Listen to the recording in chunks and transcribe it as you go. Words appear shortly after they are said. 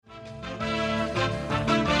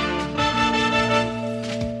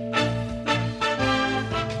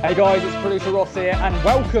Hey guys, it's producer Ross here and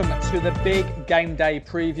welcome to the big game day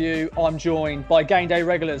preview. I'm joined by game day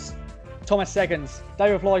regulars Thomas Seggins,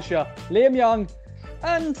 David Fleischer, Liam Young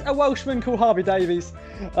and a Welshman called Harvey Davies.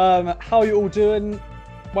 How are you all doing?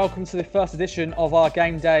 Welcome to the first edition of our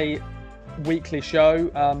game day weekly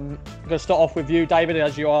show. I'm going to start off with you, David,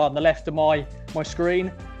 as you are on the left of my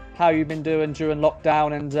screen. How you been doing during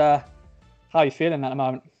lockdown and how are you feeling at the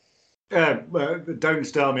moment? Well, don't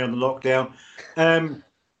start me on the lockdown.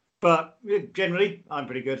 But generally, I'm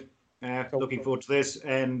pretty good. Looking forward to this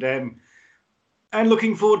and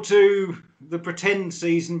looking forward to the pretend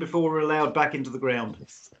season before we're allowed back into the ground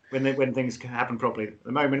when things can happen properly. At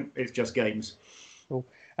the moment, it's just games. Cool.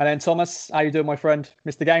 And then Thomas, how you doing, my friend?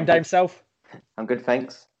 Mr. Game Day himself? I'm good,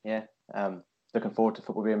 thanks. Yeah, looking forward to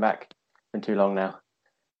football being back. It's been too long now.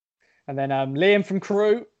 And then Liam from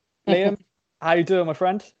Crewe. Liam, how you doing, my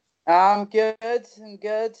friend? I'm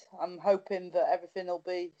good. I'm hoping that everything will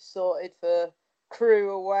be sorted for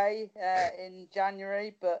Crewe away in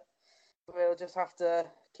January, but we'll just have to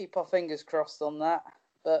keep our fingers crossed on that.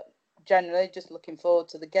 But generally, just looking forward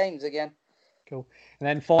to the games again. Cool. And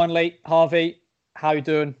then finally, Harvey, how you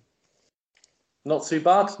doing? Not too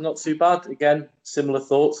bad. Again, similar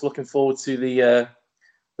thoughts. Looking forward to the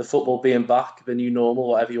football being back, the new normal,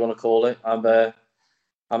 whatever you want to call it.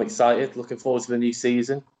 I'm excited. Looking forward to the new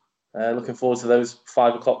season. Looking forward to those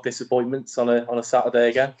 5 o'clock disappointments on a Saturday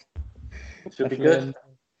again. Should be good.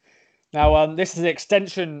 Now, this is an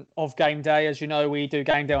extension of Game Day. As you know, we do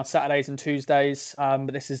Game Day on Saturdays and Tuesdays,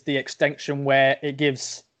 but this is the extension where it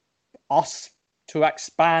gives us to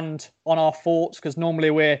expand on our thoughts, because normally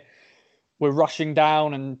we're rushing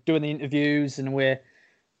down and doing the interviews, and we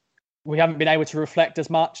haven't been able to reflect as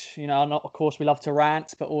much. You know, of course, we love to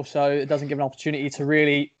rant, but also it doesn't give an opportunity to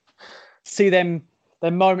really see them. There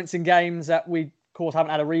are moments in games that we, of course, haven't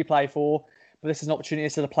had a replay for, but this is an opportunity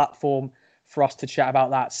to the platform for us to chat about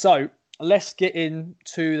that. So let's get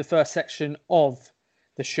into the first section of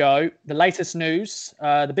the show. The latest news,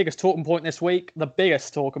 the biggest talking point this week, the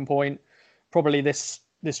biggest talking point probably this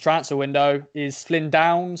transfer window is Flynn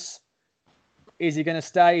Downes. Is he going to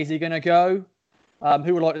stay? Is he going to go?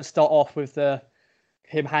 Who would like to start off with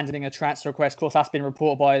him handling a transfer request? Of course, that's been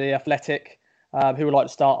reported by The Athletic. Who would like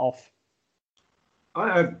to start off?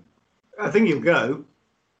 I think he'll go.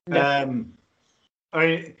 Yeah.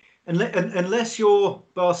 Unless you're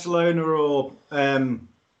Barcelona or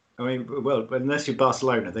unless you're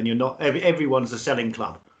Barcelona, then you're not. Everyone's a selling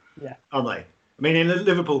club, aren't they? I mean,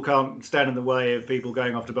 Liverpool can't stand in the way of people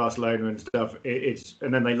going off to Barcelona and stuff.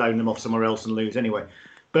 And then they loan them off somewhere else and lose anyway.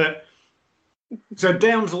 But so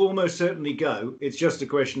Downes will almost certainly go. It's just a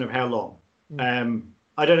question of how long.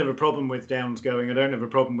 I don't have a problem with Downes going. I don't have a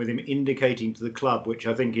problem with him indicating to the club, which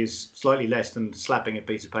I think is slightly less than slapping a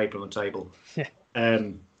piece of paper on the table. Yeah.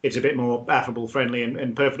 It's a bit more affable, friendly,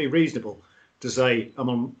 and perfectly reasonable to say,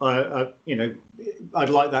 I'd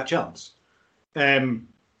like that chance.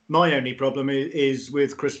 My only problem is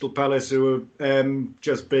with Crystal Palace, who are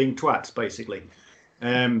just being twats, basically.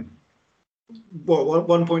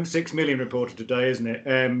 1.6 million reported today, isn't it?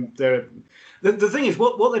 The thing is,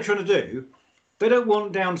 what they're trying to do. They don't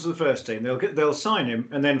want Downes to the first team. They'll sign him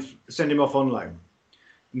and then send him off on loan.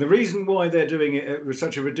 And the reason why they're doing it at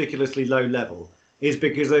such a ridiculously low level is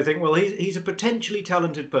because they think, well, he's a potentially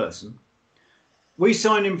talented person. We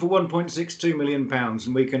sign him for £1.62 million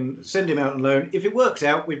and we can send him out on loan. If it works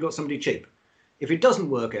out, we've got somebody cheap. If it doesn't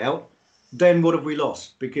work out, then what have we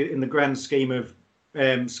lost? Because in the grand scheme of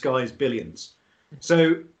Sky's billions.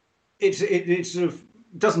 So it sort of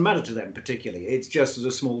doesn't matter to them particularly. It's just as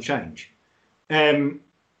a small change.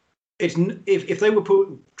 If they were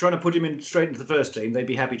trying to put him in straight into the first team, they'd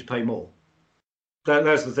be happy to pay more.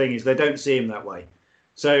 That's the thing, is they don't see him that way.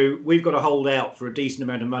 So we've got to hold out for a decent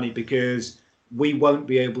amount of money because we won't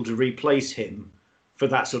be able to replace him for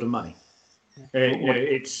that sort of money.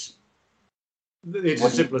 It's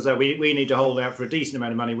as simple as that. We need to hold out for a decent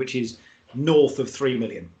amount of money, which is north of 3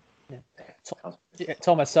 million. Yeah.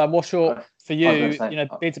 Thomas, what's your, for you,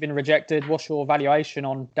 bids have been rejected. What's your valuation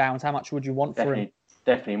on Downes? How much would you want for him?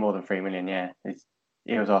 Definitely more than 3 million, yeah.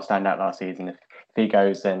 He was our standout last season. If he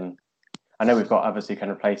goes, then I know we've got others who can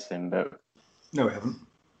replace him, but... No, we haven't.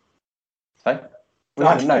 So?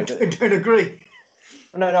 I don't agree.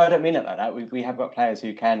 No, I don't mean it like that. We have got players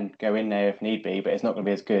who can go in there if need be, but it's not going to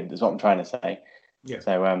be as good, is what I'm trying to say. Yeah.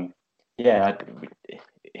 So,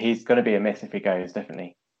 he's going to be a miss if he goes,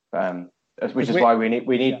 definitely. Which is why we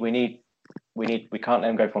can't let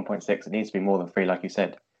him go for 1.6. It needs to be more than 3, like you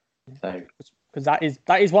said. So because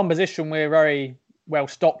that is one position we're very well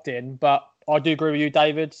stocked in, but I do agree with you,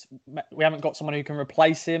 David. We haven't got someone who can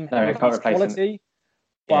replace him. No, we can't replace him.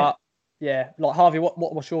 But yeah, like Harvey,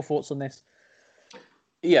 what's your thoughts on this?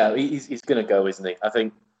 Yeah, he's going to go, isn't he? I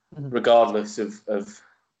think, regardless of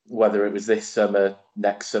whether it was this summer,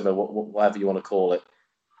 next summer, whatever you want to call it,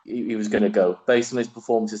 he was going to go. Based on his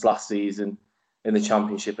performances last season in the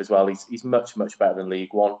Championship as well, he's much, much better than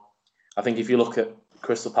League One. I think if you look at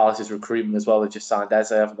Crystal Palace's recruitment as well, they just signed Eze,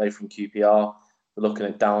 haven't they, from QPR. They're looking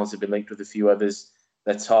at Downs, they've been linked with a few others.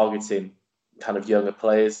 They're targeting kind of younger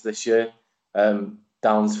players this year.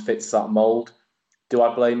 Downs fits that mould. Do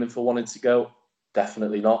I blame him for wanting to go?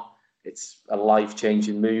 Definitely not. It's a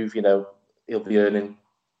life-changing move. You know, he'll be earning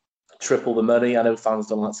triple the money. I know fans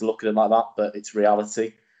don't like to look at it like that, but it's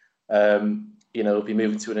reality. You know, he'll be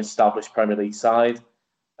moving to an established Premier League side.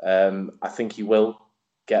 I think he will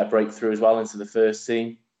get a breakthrough as well into the first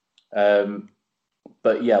team.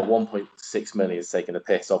 But yeah, 1.6 million is taking a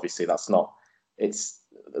piss. Obviously, that's not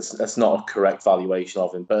a correct valuation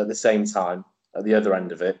of him. But at the same time, at the other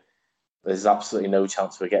end of it, there's absolutely no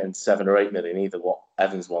chance we're getting 7 or 8 million either. What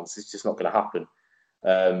Evans wants, it's just not going to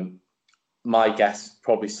happen. My guess,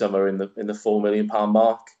 probably somewhere in the £4 million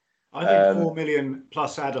mark. I think 4 million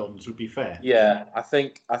plus add-ons would be fair. Yeah, I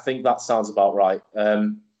think that sounds about right.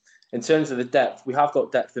 In terms of the depth, we have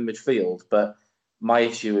got depth in midfield, but my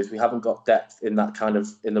issue is we haven't got depth in that kind of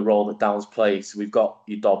in the role that Downs plays. So we've got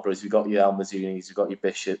your Dobras, we've got your El Mazunis, we've got your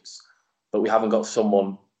Bishops, but we haven't got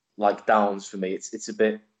someone like Downs. For me, it's a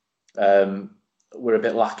bit. We're a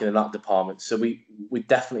bit lacking in that department, so we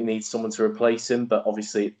definitely need someone to replace him. But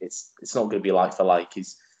obviously, it's not going to be like for like.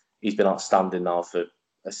 He's been outstanding now for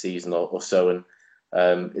a season or so,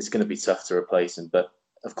 and it's going to be tough to replace him. But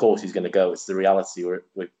of course, he's going to go. It's the reality.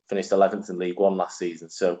 We finished 11th in League One last season,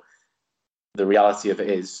 so the reality of it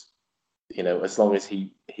is, you know, as long as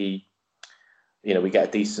he you know, we get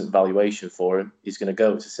a decent valuation for him, he's going to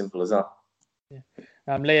go. It's as simple as that. Yeah.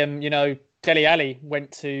 Liam, you know, Dele Alli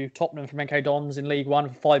went to Tottenham from MK Dons in League One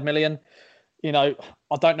for 5 million. You know,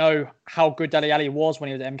 I don't know how good Dele Alli was when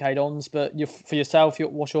he was at MK Dons, but for yourself,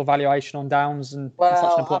 what's your valuation on Downs and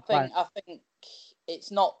such an important player? I think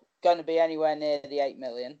it's not going to be anywhere near the 8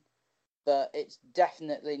 million, but it's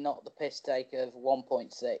definitely not the piss take of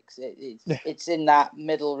 1.6. It's in that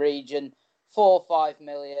middle region, 4 or 5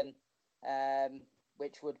 million,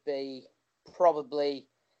 which would be probably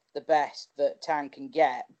the best that Town can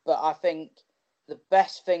get. But I think the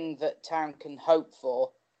best thing that Town can hope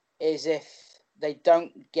for is if they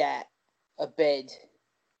don't get a bid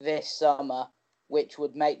this summer, which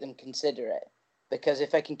would make them consider it. Because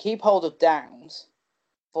if they can keep hold of Downs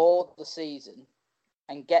for the season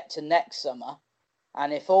and get to next summer,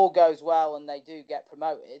 and if all goes well and they do get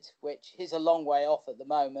promoted, which is a long way off at the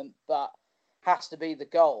moment, but has to be the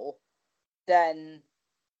goal, then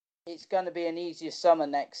it's going to be an easier summer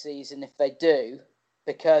next season if they do,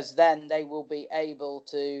 because then they will be able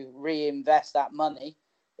to reinvest that money,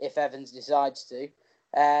 if Evans decides to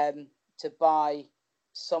buy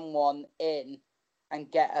someone in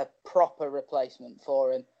and get a proper replacement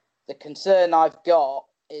for him. The concern I've got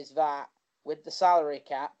is that with the salary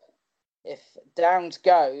cap, if Downs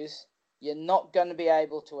goes, you're not going to be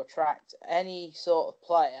able to attract any sort of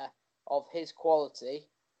player of his quality,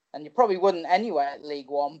 and you probably wouldn't anyway at League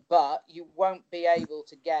One, but you won't be able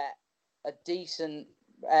to get a decent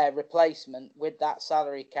replacement with that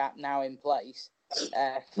salary cap now in place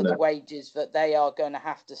for the wages that they are going to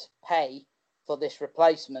have to pay for this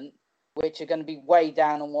replacement, which are going to be way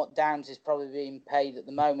down on what Downs is probably being paid at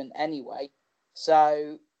the moment anyway.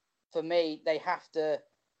 So for me, they have to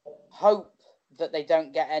hope that they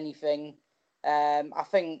don't get anything. I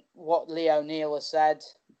think what Lee O'Neill has said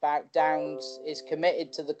about Downs is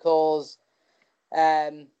committed to the cause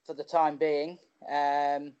for the time being,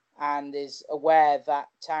 and is aware that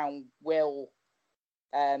Town will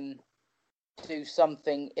do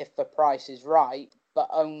something if the price is right, but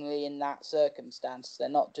only in that circumstance. They're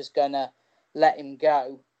not just going to let him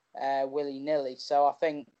go willy-nilly. So I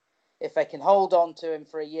think if they can hold on to him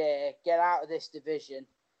for a year, get out of this division,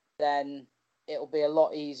 then it'll be a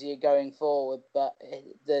lot easier going forward. But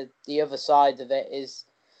the other side of it is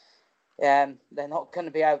they're not going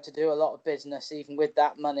to be able to do a lot of business even with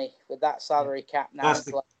that money, with that salary cap now.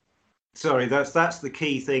 That's the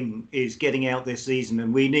key thing, is getting out this season,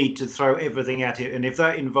 and we need to throw everything at it. And if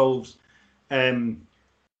that involves saying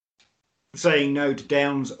no to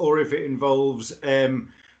Downs, or if it involves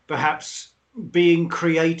perhaps being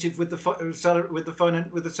creative with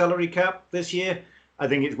the salary cap this year, I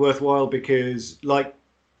think it's worthwhile, because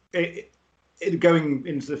going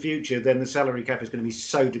into the future, then the salary cap is going to be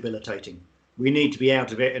so debilitating. We need to be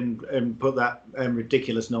out of it and put that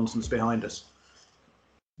ridiculous nonsense behind us.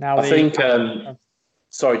 Now, I think.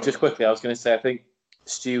 Sorry, just quickly, I was going to say, I think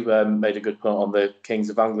Stu made a good point on the Kings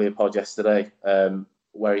of Anglia pod yesterday,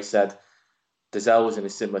 where he said Dazelle was in a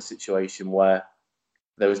similar situation where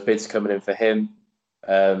there was bids coming in for him.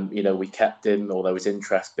 We kept him, or there was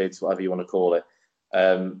interest bids, whatever you want to call it.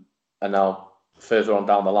 And now further on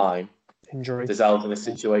down the line, injury. Dazelle's in a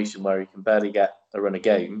situation where he can barely get a run of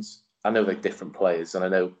games. I know they're different players, and I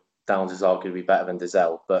know Downs is arguably better than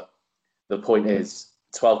Dazelle, but the point is,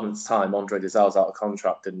 12 months' time, Andre Dazelle's out of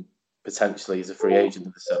contract and potentially is a free agent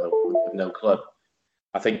in the summer with no club.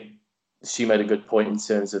 I think she made a good point in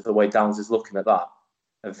terms of the way Downs is looking at that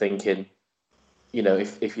and thinking,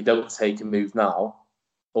 if you don't take a move now,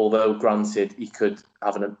 although granted he could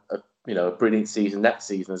have a brilliant season next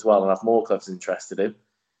season as well and have more clubs interested in,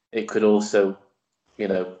 it could also,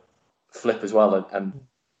 flip as well, and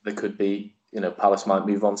there could be, Palace might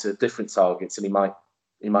move on to different targets, and he might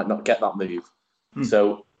not get that move.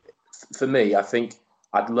 So, for me, I think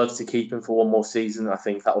I'd love to keep him for one more season. I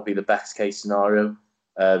think that would be the best case scenario,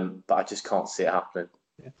 but I just can't see it happening.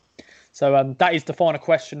 Yeah. So that is the final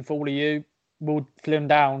question for all of you. Will Flynn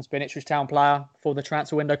Downs be an Ipswich Town player before the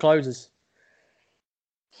transfer window closes?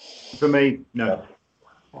 For me, no.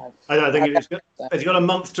 I think it's got a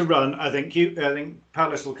month to run. I think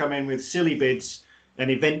Palace will come in with silly bids,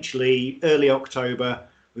 and eventually early October,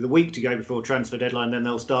 with a week to go before transfer deadline, then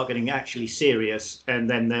they'll start getting actually serious, and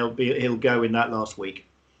then he'll go in that last week.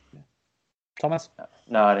 Thomas?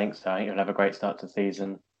 No, I think so. I think he'll have a great start to the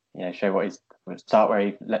season. Show what he's start where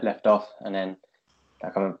he left off, and then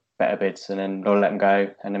come with better bids, and then we'll let him go,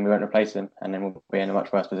 and then we won't replace him, and then we'll be in a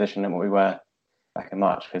much worse position than what we were back in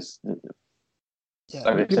March. Because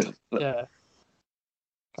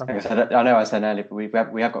like I said, I know I said earlier,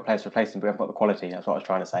 but we have got players to replace him, but we haven't got the quality. That's what I was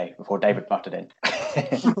trying to say before David butted in.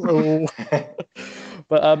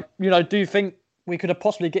 But do you think we could have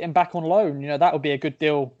possibly get him back on loan? That would be a good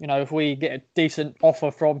deal. If we get a decent offer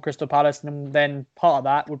from Crystal Palace, and then part of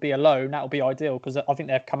that would be a loan. That would be ideal, because I think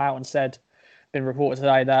they've come out and said, been reported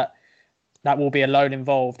today, that will be a loan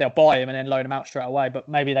involved. They'll buy him and then loan him out straight away. But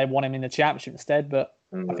maybe they want him in the Championship instead. But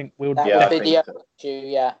I think we'll. That would be the issue.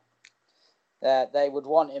 Yeah. They would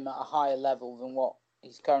want him at a higher level than what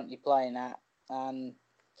he's currently playing at, and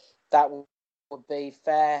that would be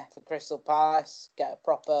fair for Crystal Palace, get a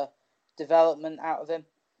proper development out of him.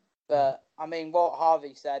 But I mean, what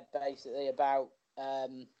Harvey said basically about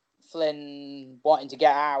Flynn wanting to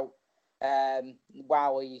get out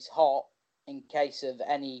while he's hot in case of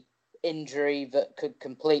any injury that could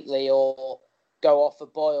completely, or go off a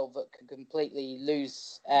boil that could completely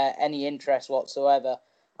lose any interest whatsoever.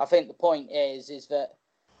 I think the point is that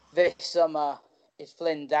this summer is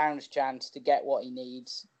Flynn Downs' chance to get what he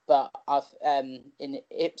needs, but in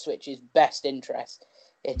Ipswich's best interest,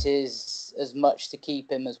 it is as much to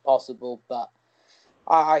keep him as possible. But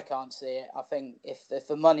I can't see it. I think if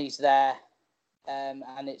the money's there,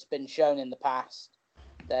 and it's been shown in the past,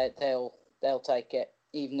 that they'll take it,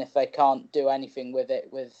 even if they can't do anything with it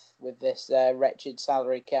with this wretched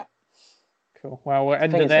salary cap. Cool. Well, we're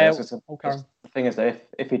ending there. The thing is that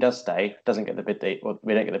if he does stay, doesn't get the bid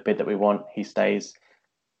we don't get the bid that we want, he stays.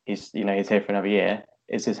 He's here for another year.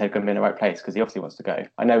 Is his head going to be in the right place? Because he obviously wants to go.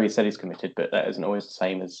 I know he said he's committed, but that isn't always the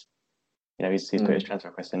same as he's put his transfer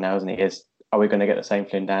request in now, isn't he? Are we going to get the same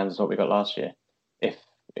Flynn Downs as what we got last year? If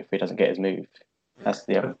he doesn't get his move, that's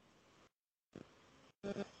the other.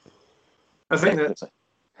 I think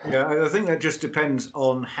that just depends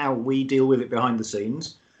on how we deal with it behind the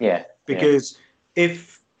scenes. Yeah. Because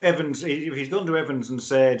if he's gone to Evans and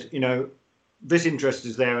said, this interest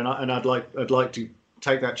is there, and I'd like to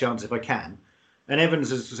take that chance if I can, and Evans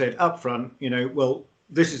has said up front, well,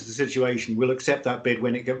 this is the situation. We'll accept that bid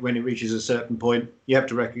when it reaches a certain point. You have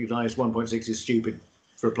to recognise 1.6 is stupid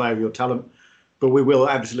for a player of your talent, but we will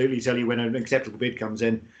absolutely tell you when an acceptable bid comes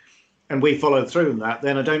in. And we follow through on that,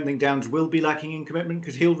 then I don't think Downs will be lacking in commitment,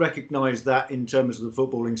 because he'll recognise that in terms of the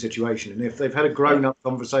footballing situation. And if they've had a grown-up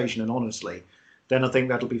conversation and honestly, then I think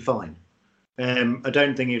that'll be fine. I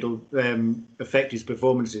don't think it'll affect his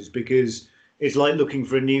performances, because it's like looking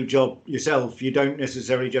for a new job yourself. You don't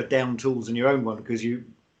necessarily just down tools in your own one, because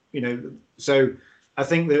So I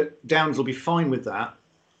think that Downs will be fine with that,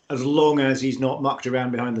 as long as he's not mucked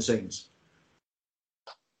around behind the scenes.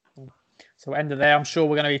 So end of there. I'm sure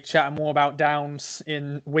we're going to be chatting more about Downs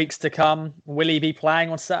in weeks to come. Will he be playing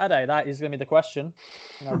on Saturday? That is going to be the question.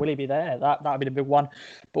 Will he be there? That'll be the big one.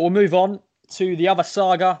 But we'll move on to the other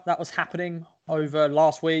saga that was happening over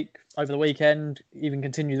last week, over the weekend, even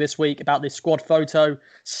continue this week, about this squad photo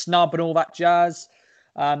snub and all that jazz.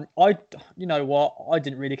 I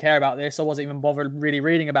didn't really care about this. I wasn't even bothered really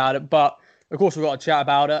reading about it. But of course, we've got to chat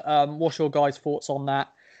about it. What's your guys' thoughts on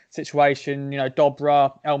that? situation. You know,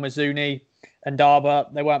 Dobra, El Mazzuni, and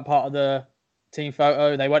Darba, they weren't part of the team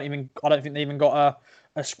photo. They weren't even. I don't think they even got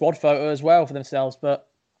a squad photo as well for themselves. But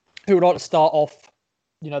who would like to start off,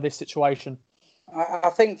 this situation?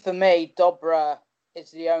 I think for me, Dobra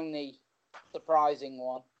is the only surprising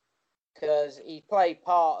one because he played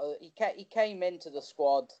part of. He came into the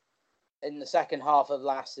squad in the second half of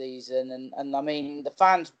last season, and I mean the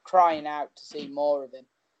fans were crying out to see more of him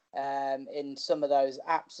in some of those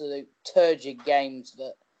absolute turgid games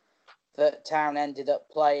that Town ended up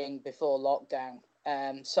playing before lockdown.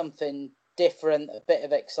 Something different, a bit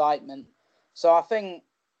of excitement. So I think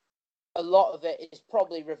a lot of it is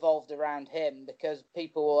probably revolved around him because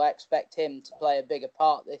people will expect him to play a bigger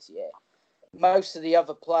part this year. Most of the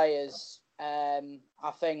other players,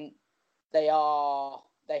 I think they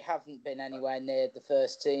haven't been anywhere near the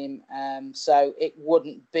first team. So it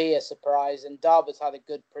wouldn't be a surprise. And Darba's had a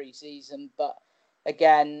good pre-season, but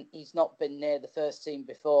again, he's not been near the first team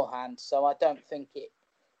beforehand. So I don't think it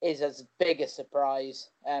is as big a surprise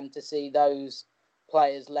to see those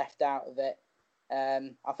players left out of it.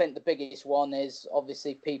 I think the biggest one is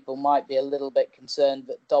obviously people might be a little bit concerned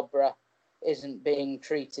that Dobra isn't being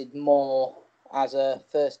treated more as a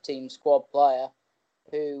first team squad player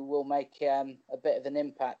who will make a bit of an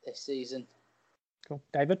impact this season. Cool.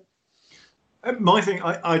 David? My thing,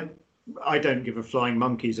 I don't give a flying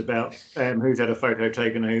monkeys about who's had a photo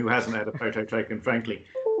taken and who hasn't had a photo taken, frankly.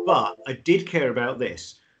 But I did care about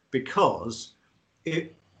this because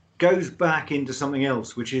it goes back into something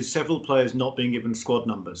else, which is several players not being given squad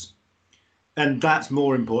numbers. And that's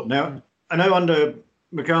more important. Now, I know under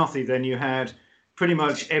McCarthy, then you had pretty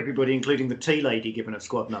much everybody, including the tea lady, given a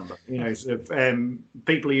squad number. Sort of,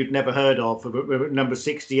 people you'd never heard of were number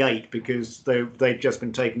 68 because they'd just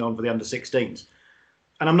been taken on for the under-16s.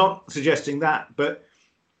 And I'm not suggesting that, but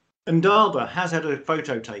Ndaba has had a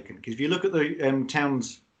photo taken because if you look at the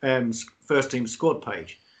Town's first team squad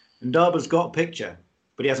page, Ndaba's got a picture,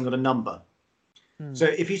 but he hasn't got a number. So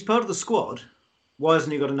if he's part of the squad, why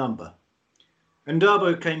hasn't he got a number? And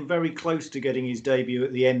Ndaba came very close to getting his debut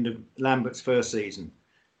at the end of Lambert's first season.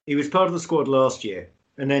 He was part of the squad last year,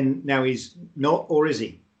 and then now he's not, or is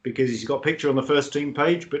he? Because he's got a picture on the first team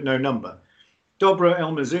page, but no number. Dobra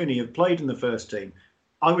El Mazzuni have played in the first team.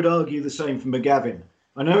 I would argue the same for McGavin.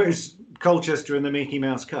 I know it's Colchester in the Mickey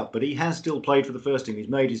Mouse Cup, but he has still played for the first team. He's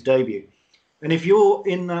made his debut. And if you're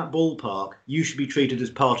in that ballpark, you should be treated as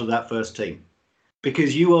part of that first team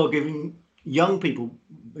because you are giving young people,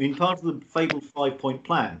 part of the fabled 5-point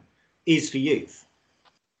plan is for youth.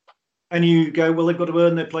 And you go, well, they've got to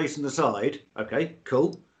earn their place in the side. Okay,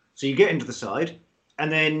 cool. So you get into the side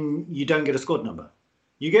and then you don't get a squad number.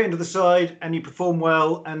 You get into the side and you perform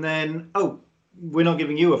well and then, we're not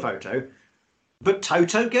giving you a photo, but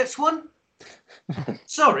Toto gets one?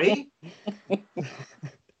 Sorry.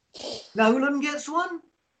 Nolan gets one?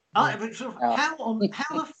 How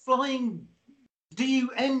the flying do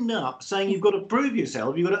you end up saying you've got to prove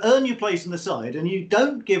yourself, you've got to earn your place in the side, and you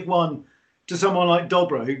don't give one to someone like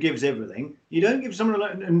Dobra, who gives everything. You don't give someone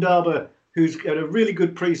like Ndaba, who's got a really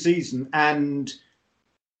good pre-season and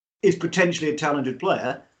is potentially a talented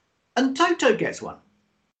player, and Toto gets one.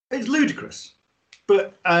 It's ludicrous.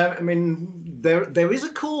 But, there is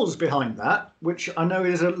a cause behind that, which I know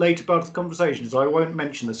is a later part of the conversation, so I won't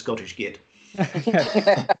mention the Scottish git.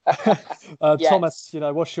 Thomas,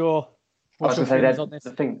 what's your feelings on this?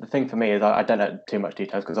 The thing for me is I don't know too much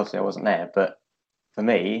details because obviously I wasn't there, but for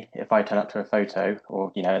me, if I turn up to a photo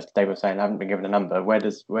or, as Dave was saying, I haven't been given a number, where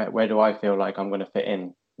do I feel like I'm going to fit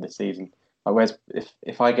in this season? Whereas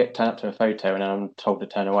if I get turned up to a photo and I'm told to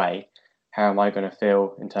turn away, how am I going to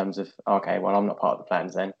feel in terms of, okay, well, I'm not part of the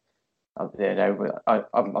plans then. I'm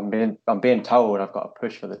being told I've got to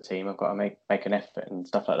push for the team. I've got to make an effort and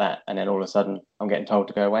stuff like that. And then all of a sudden I'm getting told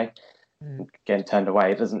to go away, getting turned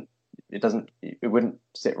away. It wouldn't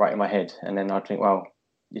sit right in my head. And then I'd think, well,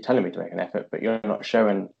 you're telling me to make an effort, but you're not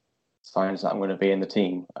showing signs that I'm going to be in the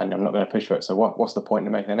team and I'm not going to push for it. So what's the point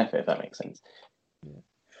in making an effort, if that makes sense? Yeah.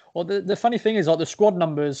 Well, the funny thing is, like, the squad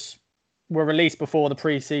numbers were released before the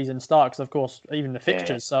pre-season start, because of course even the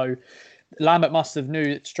fixtures. Yeah. So Lambert must have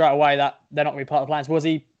knew straight away that they're not going to be part of the plans. Was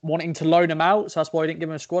he wanting to loan them out, so that's why he didn't give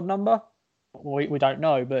him a squad number? We don't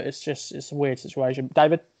know, but it's a weird situation.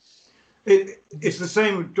 David? It's the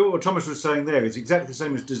same. What Thomas was saying there is exactly the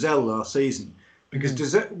same as Dazelle last season, because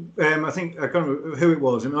Dazelle, I think I can't remember who it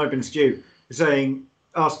was. It might have been Stu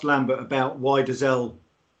asked Lambert about why Dazelle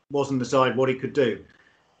wasn't the side, what he could do.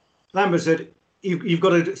 Lambert said, You've got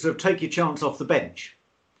to sort of take your chance off the bench.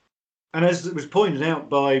 And as it was pointed out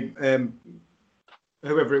by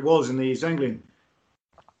whoever it was in the East Anglian,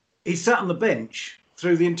 he sat on the bench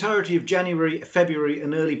through the entirety of January, February,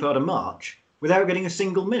 and early part of March without getting a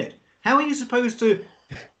single minute. How are you supposed to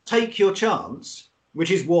take your chance, which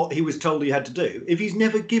is what he was told he had to do, if he's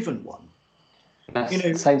never given one? That's You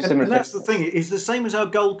know, similar that's the thing. It's the same as our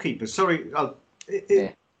goalkeepers. Sorry, Yeah.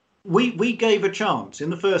 we gave a chance in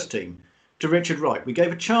the first team to Richard Wright. We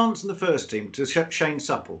gave a chance in the first team to Shane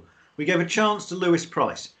Supple. We gave a chance to Lewis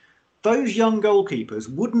Price. Those young goalkeepers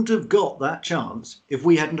wouldn't have got that chance if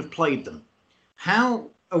we hadn't have played them. How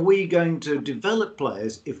are we going to develop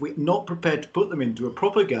players if we're not prepared to put them into a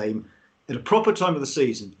proper game at a proper time of the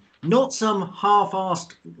season? Not some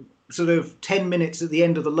half-assed sort of 10 minutes at the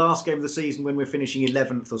end of the last game of the season when we're finishing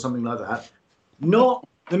 11th or something like that. Not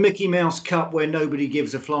the Mickey Mouse Cup where nobody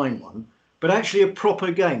gives a flying one, but actually a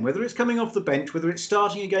proper game. Whether it's coming off the bench, whether it's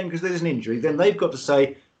starting a game because there's an injury, then they've got to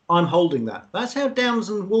say, I'm holding that. That's how Downs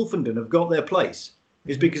and Wolfenden have got their place,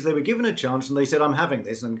 is because they were given a chance and they said, I'm having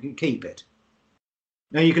this and can keep it.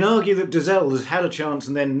 Now, you can argue that Dozzell has had a chance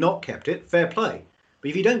and then not kept it. Fair play. But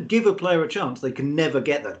if you don't give a player a chance, they can never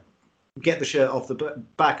get the shirt off the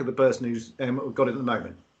back of the person who's got it at the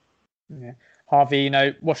moment. Yeah. Harvey,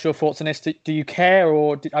 what's your thoughts on this? Do you care,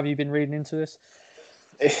 or have you been reading into this?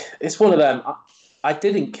 It's one of them. I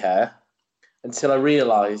didn't care until I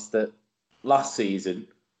realised that last season,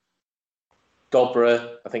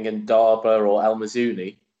 Dobra, I think in Darba or El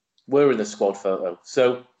Mazouni were in the squad photo.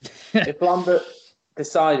 So if Lambert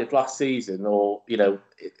decided last season, or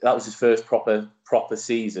that was his first proper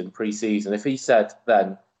season, pre-season, if he said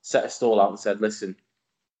then set a stall out and said, listen,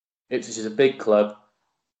 Ipswich is a big club.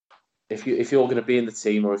 If you're going to be in the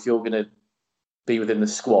team, or if you're going to be within the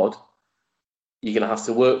squad, you're going to have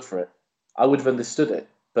to work for it. I would have understood it.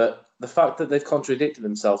 But the fact that they've contradicted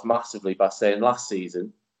themselves massively by saying last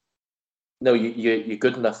season, no, you're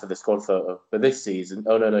good enough for the squad photo. But this season,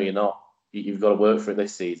 oh, no, you're not. You've got to work for it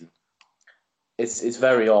this season. It's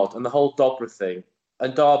very odd. And the whole Dobra thing,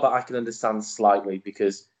 and Darba I can understand slightly,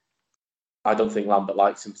 because I don't think Lambert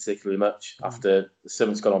likes him particularly much after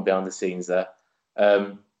something's gone on behind the scenes there.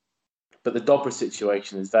 But the Dobra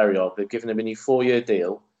situation is very odd. They've given him a new 4-year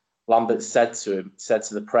deal. Lambert said to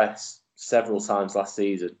the press several times last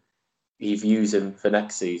season, he views him for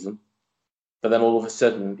next season. But then all of a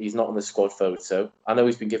sudden, he's not on the squad photo. I know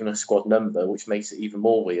he's been given a squad number, which makes it even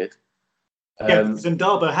more weird.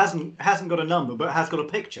 Zendaba hasn't got a number, but has got a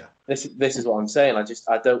picture. This is what I'm saying.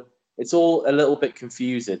 I don't. It's all a little bit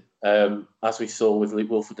confusing, as we saw with Luke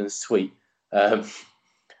Wolferden's tweet. I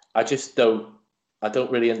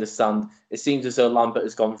don't really understand. It seems as though Lambert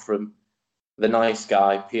has gone from the nice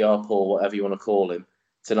guy, PR Paul, whatever you want to call him,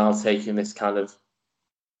 to now taking this kind of,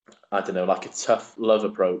 I don't know, like a tough love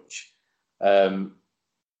approach on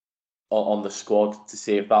the squad to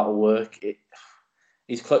see if that'll work.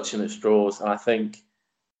 He's clutching at straws, and I think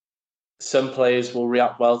some players will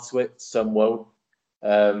react well to it, some won't.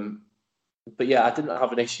 But yeah, I didn't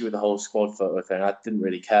have an issue with the whole squad photo thing. I didn't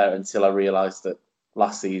really care until I realised that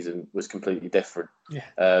last season was completely different. Yeah.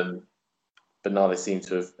 But now they seem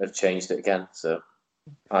to have changed it again. So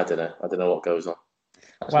I don't know. I don't know what goes on.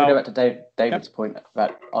 I was going to go back to David's point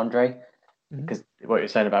about Andre, because what you're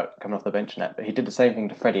saying about coming off the bench and that, but he did the same thing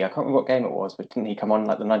to Freddie. I can't remember what game it was, but didn't he come on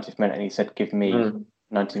like the 90th minute and he said, give me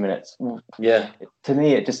 90 minutes? Yeah. To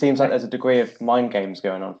me, it just seems like there's a degree of mind games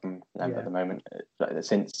going on from them at the moment,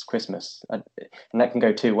 since Christmas. And that can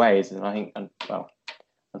go two ways. And I think,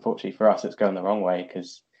 unfortunately for us, it's going the wrong way,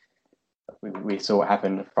 because we saw what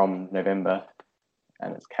happened from November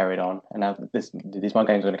and it's carried on. And now these mind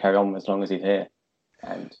games are going to carry on as long as he's here.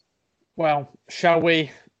 Well, shall we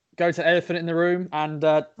go to elephant in the room and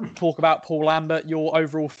talk about Paul Lambert, your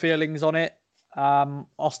overall feelings on it?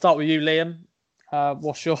 I'll start with you, Liam.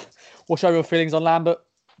 What's your overall feelings on Lambert?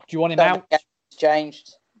 Do you want him out? It's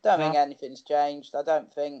changed. Don't think anything's changed. I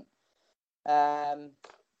don't think. I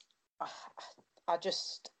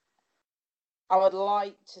would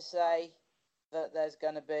like to say that there's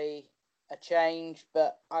going to be a change,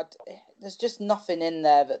 but there's just nothing in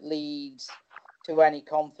there that leads to any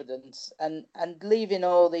confidence, and leaving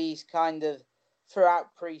all these kind of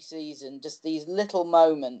throughout pre-season, just these little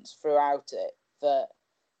moments throughout it, that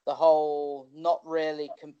the whole not really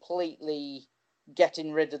completely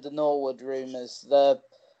getting rid of the Norwood rumours, the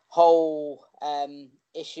whole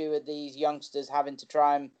issue of these youngsters having to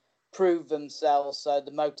try and prove themselves, so the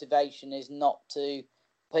motivation is not to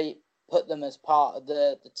put them as part of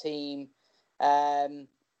the team.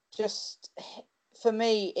 Just for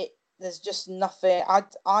me, there's just nothing.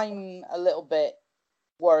 I'm a little bit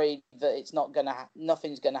worried that it's not gonna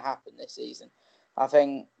nothing's gonna happen this season. I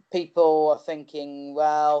think people are thinking,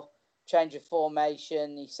 well, change of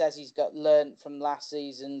formation. He says he's got learnt from last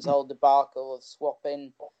season's old debacle of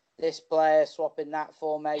swapping this player, swapping that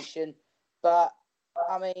formation. But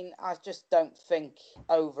I mean, I just don't think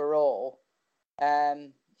overall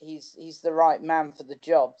he's the right man for the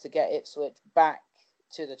job to get Ipswich back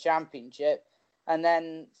to the Championship. And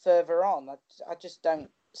then further on, I just don't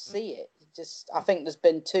see it. I think there's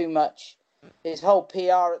been too much. His whole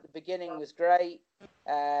PR at the beginning was great.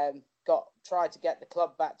 Tried to get the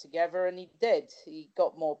club back together, and he did. He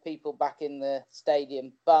got more people back in the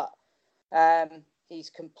stadium, but he's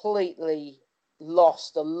completely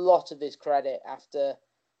lost a lot of his credit after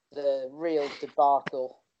the real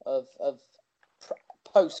debacle of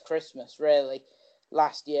post Christmas, really,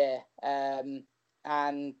 last year. And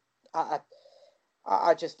I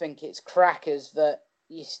just think it's crackers that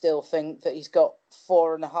you still think that he's got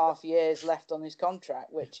 4.5 years left on his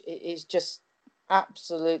contract, which is just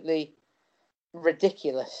absolutely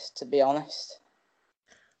ridiculous, to be honest.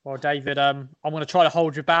 Well, David, I'm going to try to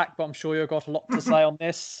hold you back, but I'm sure you've got a lot to say on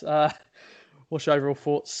this. What's your overall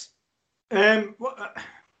thoughts? Well,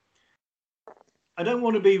 I don't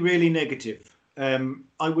want to be really negative.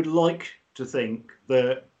 I would like to think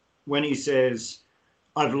that when he says,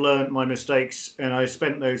 I've learned my mistakes and I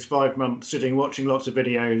spent those 5 months sitting watching lots of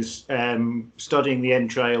videos, studying the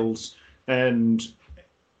entrails, and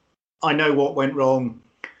I know what went wrong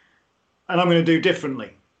and I'm going to do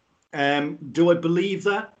differently. Do I believe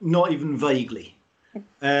that? Not even vaguely.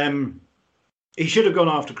 He should have gone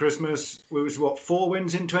after Christmas. It was 4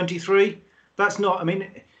 wins in 23? That's not, I mean,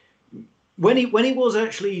 when he was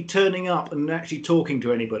actually turning up and actually talking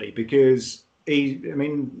to anybody, because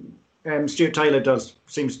Stuart Taylor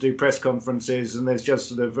seems to do press conferences and there's just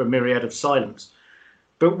sort of a myriad of silence.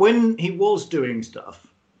 But when he was doing stuff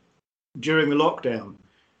during the lockdown,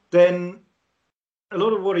 then a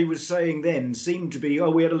lot of what he was saying then seemed to be,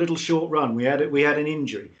 we had a little short run. We had an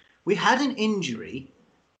injury. We had an injury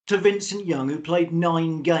to Vincent Young, who played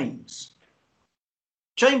 9 games.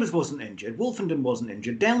 Chambers wasn't injured. Wolfenden wasn't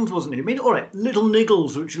injured. Downs wasn't injured. I mean, all right, little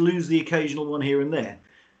niggles which lose the occasional one here and there.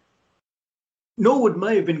 Norwood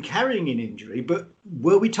may have been carrying an injury, but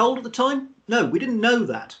were we told at the time? No, we didn't know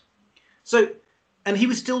that. So, and he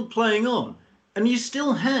was still playing on. And you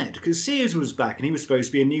still had, because Sears was back and he was supposed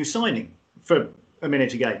to be a new signing for a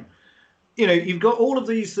minute a game. You know, you've got all of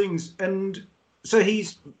these things. And so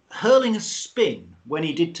he's hurling a spin when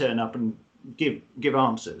he did turn up and give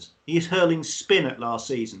answers. He's hurling spin at last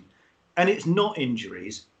season. And it's not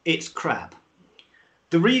injuries, it's crap.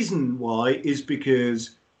 The reason why is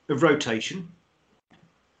because of rotation.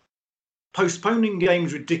 Postponing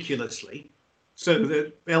games ridiculously, so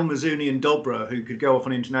that El Mazzuni and Dobra, who could go off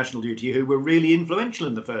on international duty, who were really influential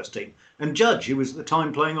in the first team, and Judge, who was at the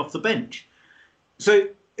time playing off the bench. So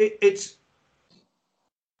it's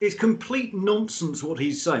complete nonsense what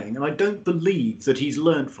he's saying, and I don't believe that he's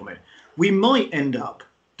learned from it. We might end up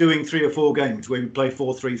doing 3 or 4 games where we play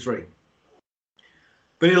 4-3-3.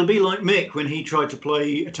 But it'll be like Mick when he tried to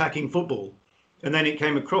play attacking football, and then it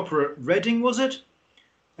came a cropper at Reading, was it?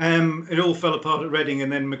 It all fell apart at Reading,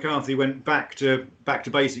 and then McCarthy went back to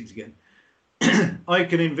basics again. I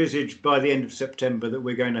can envisage by the end of September that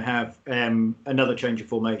we're going to have another change of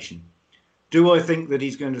formation. Do I think that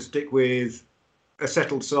he's going to stick with a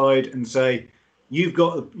settled side and say, you've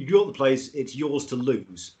got the place, it's yours to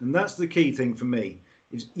lose? And that's the key thing for me.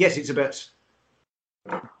 Yes, it's about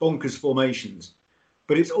bonkers formations,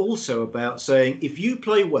 but it's also about saying, if you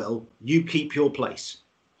play well, you keep your place.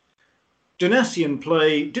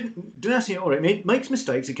 Donacien all right, makes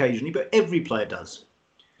mistakes occasionally, but every player does.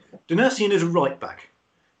 Donacien is a right back.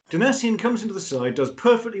 Donacien comes into the side, does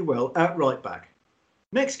perfectly well at right back.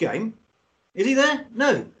 Next game, is he there?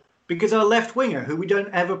 No, because our left winger, who we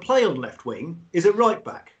don't ever play on left wing, is at right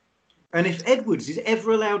back. And if Edwards is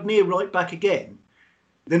ever allowed near right back again,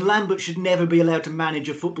 then Lambert should never be allowed to manage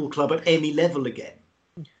a football club at any level again.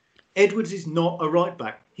 Edwards is not a right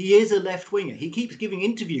back. He is a left winger. He keeps giving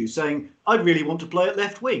interviews saying, I really want to play at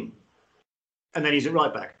left wing. And then he's at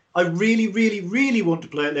right back. I really, really, really want to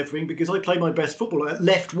play at left wing because I play my best football at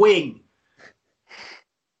left wing.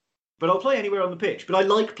 But I'll play anywhere on the pitch. But I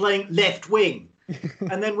like playing left wing.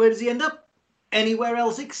 And then where does he end up? Anywhere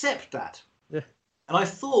else except that. Yeah. And I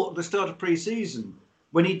thought at the start of pre-season,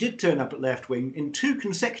 when he did turn up at left wing in 2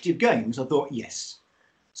 consecutive games, I thought, yes,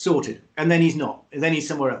 sorted. And then he's not. And then he's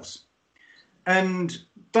somewhere else. And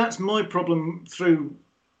that's my problem through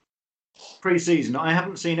pre-season. I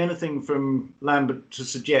haven't seen anything from Lambert to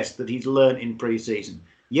suggest that he's learned in pre-season.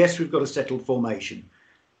 Yes, we've got a settled formation,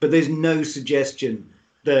 but there's no suggestion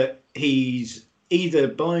that he's either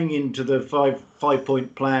buying into the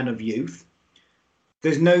five-point plan of youth,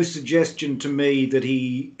 there's no suggestion to me that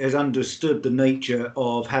he has understood the nature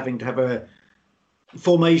of having to have a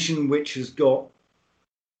formation which has got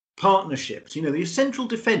partnerships. You know, the central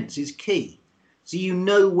defence is key. So you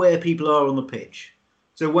know where people are on the pitch.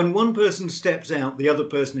 So when one person steps out, the other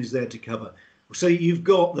person is there to cover. So you've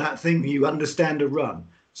got that thing, you understand a run.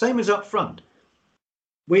 Same as up front.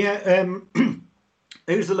 We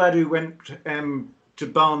who's the lad who went to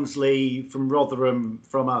Barnsley from Rotherham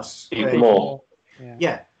from us? More.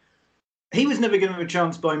 Yeah. He was never given a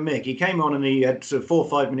chance by Mick. He came on and he had sort of 4 or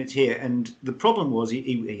 5 minutes here. And the problem was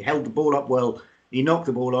he held the ball up well. He knocked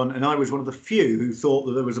the ball on. And I was one of the few who thought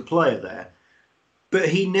that there was a player there. But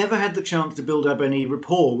he never had the chance to build up any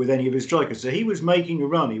rapport with any of his strikers. So he was making a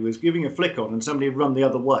run. He was giving a flick on and somebody would run the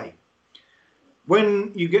other way.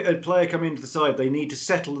 When you get a player come into the side, they need to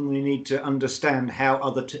settle and they need to understand how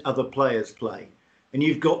other players play. And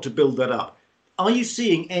you've got to build that up. Are you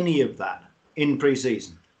seeing any of that in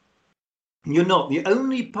pre-season? You're not. The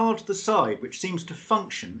only part of the side which seems to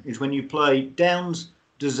function is when you play Downs,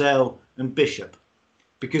 Dozzell and Bishop,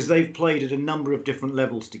 because they've played at a number of different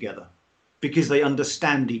levels together, because they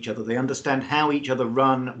understand each other. They understand how each other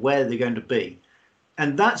run, where they're going to be.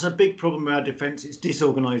 And that's a big problem with our defence. It's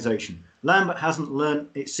disorganisation. Lambert hasn't learnt,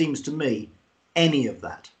 it seems to me, any of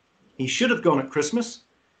that. He should have gone at Christmas.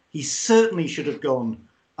 He certainly should have gone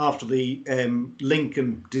after the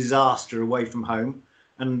Lincoln disaster away from home.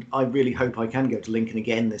 And I really hope I can go to Lincoln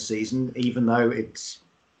again this season, even though it's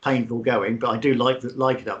painful going. But I do like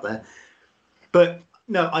it up there. But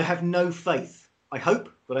no, I have no faith. I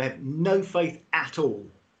hope, but I have no faith at all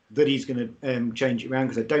that he's going to change it around,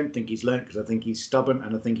 because I don't think he's learnt, because I think he's stubborn,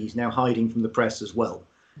 and I think he's now hiding from the press as well,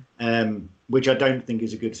 which I don't think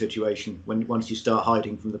is a good situation once you start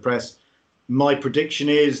hiding from the press. My prediction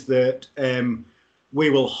is that we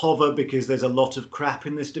will hover, because there's a lot of crap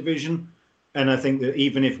in this division. And I think that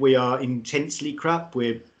even if we are intensely crap,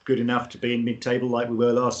 we're good enough to be in mid-table like we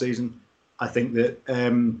were last season. I think that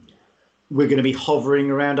we're going to be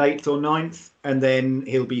hovering around 8th or 9th, and then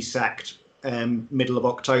he'll be sacked middle of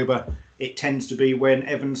October. It tends to be when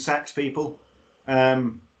Evans sacks people.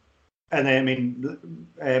 And then, I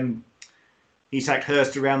mean, he sacked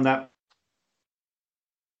Hurst around that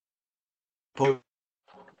point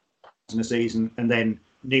in the season, and then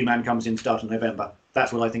new man comes in start of November.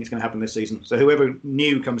 That's what I think is going to happen this season. So whoever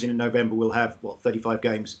new comes in November will have 35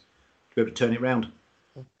 games to be able to turn it round.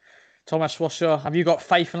 Thomas, have you got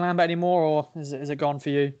faith in Lambert anymore, or is it gone for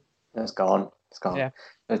you? It's gone. It's gone. Yeah.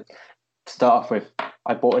 But to start off with,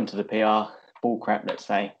 I bought into the PR bull crap, let's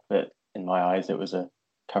say, but in my eyes, it was a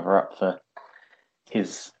cover up for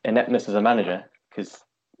his ineptness as a manager, because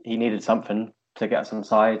he needed something to get us on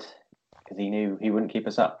side, because he knew he wouldn't keep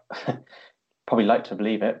us up. Probably like to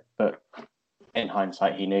believe it, but in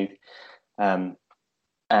hindsight, he knew. And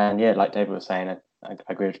yeah, like David was saying, I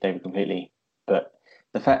agree with David completely. But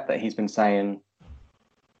the fact that he's been saying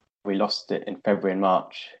we lost it in February and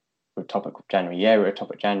March, we're top of January. Yeah, we were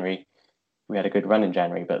top of January. We had a good run in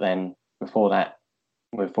January, but then before that,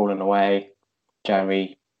 we've fallen away.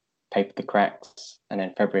 January, papered the cracks, and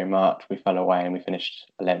then February and March, we fell away and we finished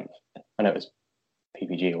 11th. I know it was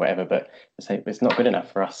PPG or whatever, but it's not good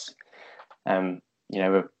enough for us.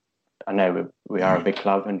 I know we are a big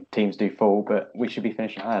club and teams do fall, but we should be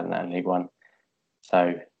finishing higher than that in League One.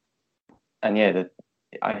 So, and yeah,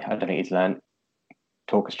 I don't think he's learned.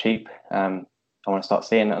 Talk is cheap. I want to start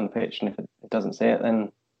seeing it on the pitch, and if it doesn't see it,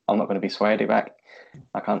 then I'm not going to be swayed back.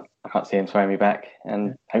 I can't see him swaying me back,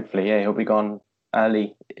 and hopefully, yeah, he'll be gone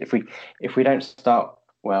early. If we don't start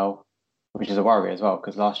well, which is a worry as well,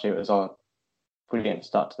 because last year it was our brilliant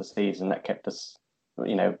start to the season that kept us,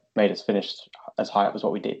 made us finish as high up as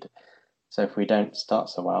what we did. So if we don't start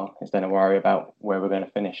so well, it's then a worry about where we're going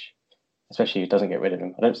to finish, especially if he doesn't get rid of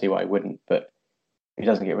him. I don't see why he wouldn't, but if he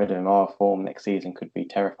doesn't get rid of him, our form next season could be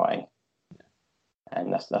terrifying.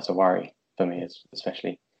 And that's a worry for me,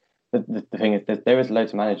 especially. The thing is, there is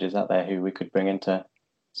loads of managers out there who we could bring in to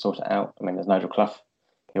sort it out. I mean, there's Nigel Clough,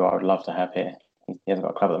 who I would love to have here. He hasn't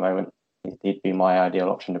got a club at the moment. He'd be my ideal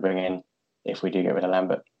option to bring in if we do get rid of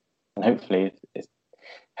Lambert. And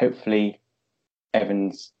hopefully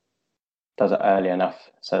Evans does it early enough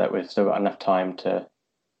so that we've still got enough time to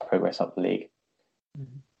progress up the league.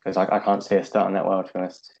 Because I can't see us starting that well, to be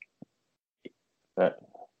honest. But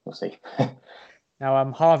we'll see.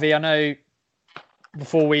 Now, Harvey, I know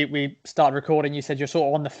before we started recording, you said you're sort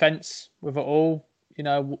of on the fence with it all.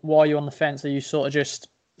 Why are you on the fence? Are you sort of just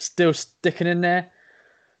still sticking in there?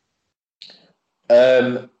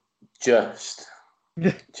 Just.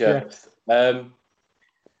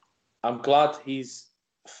 I'm glad he's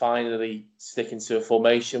finally sticking to a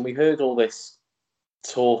formation. We heard all this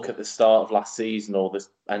talk at the start of last season or the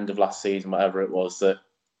end of last season, whatever it was, that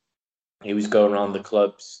he was going around the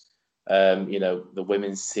clubs, the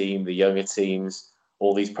women's team, the younger teams,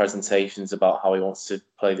 all these presentations about how he wants to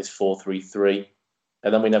play this 4-3-3,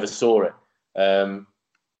 and then we never saw it.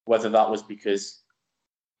 Whether that was because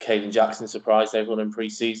Caden Jackson surprised everyone in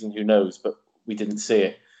pre-season, who knows? But we didn't see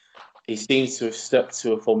it. He seems to have stuck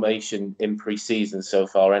to a formation in pre-season so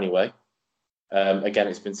far anyway. Again,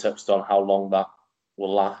 it's been touched on how long that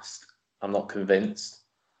will last. I'm not convinced.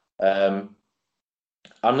 I'm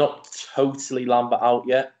not totally Lambert out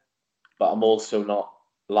yet, but I'm also not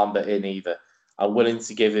Lambert in either. I'm willing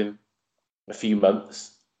to give him a few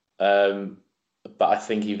months, but I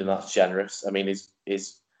think even that's generous. I mean,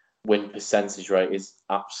 his win percentage rate is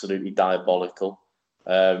absolutely diabolical.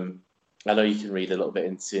 I know you can read a little bit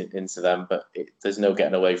into them, but there's no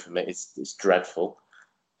getting away from it. It's dreadful.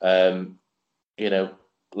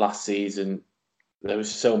 Last season there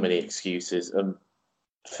was so many excuses, and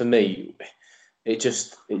for me, it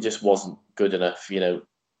just wasn't good enough. There's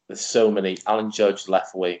so many. Alan Judge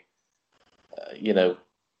left wing.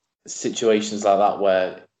 Situations like that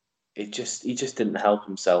where he just didn't help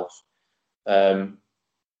himself. The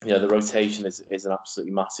rotation is an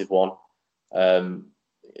absolutely massive one. 4-2-3-1,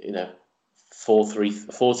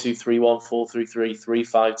 4-3-3,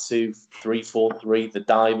 3-5-2, 3-4-3, the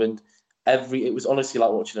diamond. It was honestly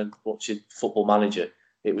like watching Football Manager.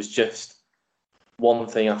 It was just one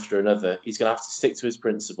thing after another. He's going to have to stick to his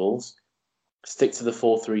principles, stick to the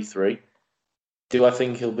 4-3-3. Do I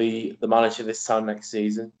think he'll be the manager this time next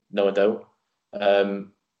season? No, I don't.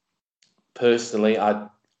 Personally,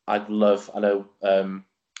 I'd love. I know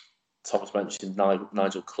Thomas mentioned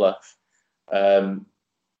Nigel Clough.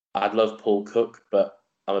 I'd love Paul Cook, but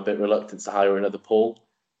I'm a bit reluctant to hire another Paul.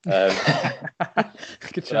 Good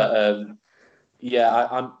job.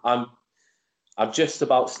 I'm just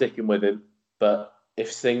about sticking with him. But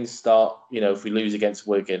if things start, if we lose against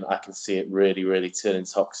Wigan, I can see it really, really turning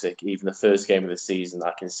toxic. Even the first game of the season,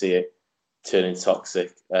 I can see it turning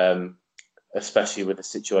toxic, especially with the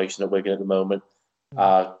situation at Wigan at the moment.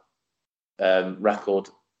 Our record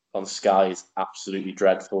on Sky is absolutely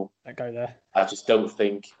dreadful. Don't go there. I just don't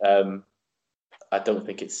think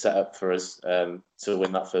it's set up for us to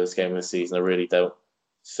win that first game of the season. I really don't.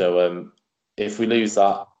 So if we lose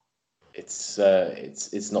that, it's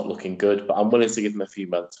not looking good. But I'm willing to give them a few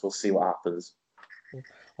months. We'll see what happens.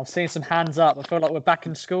 I'm seeing some hands up. I feel like we're back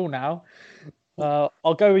in school now.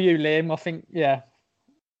 I'll go with you, Liam. I think, yeah.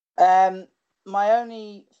 My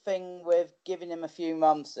only thing with giving him a few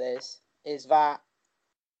months is that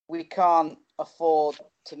we can't afford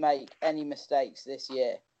to make any mistakes this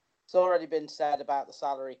year. It's already been said about the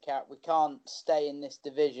salary cap. We can't stay in this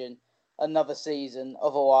division another season.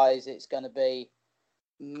 Otherwise, it's going to be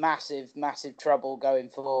massive, massive trouble going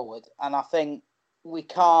forward. And I think we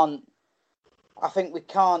can't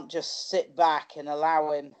just sit back and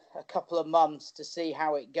allow him a couple of months to see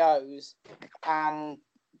how it goes and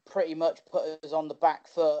pretty much put us on the back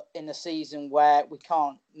foot in a season where we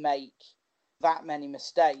can't make that many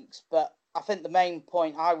mistakes. But I think the main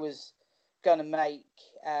point I was going to make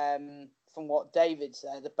from what David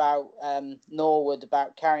said about Norwood,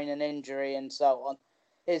 about carrying an injury and so on,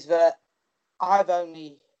 is that I've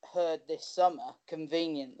only heard this summer,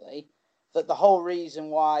 conveniently, that the whole reason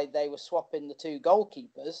why they were swapping the two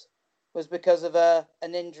goalkeepers was because of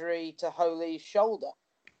an injury to Holy's shoulder.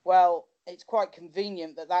 Well, it's quite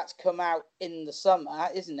convenient that that's come out in the summer,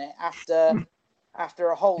 isn't it? After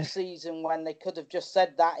a whole season when they could have just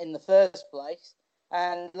said that in the first place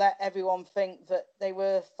and let everyone think that they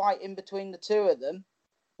were fighting between the two of them,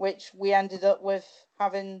 which we ended up with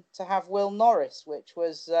having to have Will Norris, which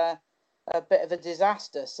was a bit of a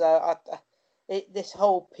disaster. So this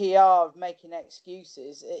whole PR of making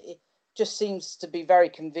excuses, it just seems to be very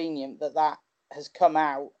convenient that has come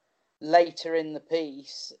out later in the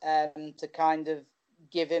piece to kind of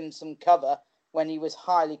give him some cover when he was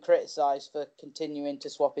highly criticised for continuing to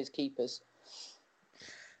swap his keepers.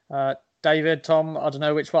 David, Tom, I don't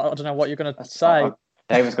know which one. I don't know what you're going to say.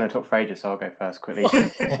 David's going to talk for ages, so I'll go first quickly. What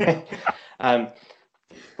I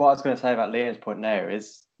was going to say about Liam's point there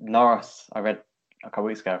is Norris, I read a couple of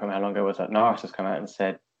weeks ago, I can't remember how long ago it was, that Norris has come out and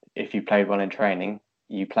said, if you played well in training,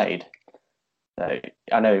 you played. So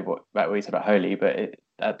I know what we said about Holy, but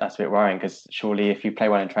that's a bit worrying because surely if you play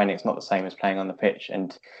well in training, it's not the same as playing on the pitch,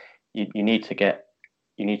 and you need to get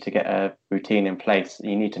a routine in place.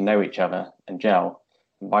 You need to know each other and gel.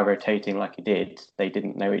 And by rotating like he did, they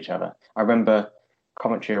didn't know each other. I remember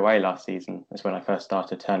Coventry away last season. That's when I first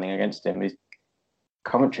started turning against him.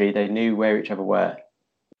 Coventry, they knew where each other were.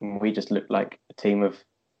 And we just looked like a team of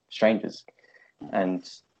strangers. and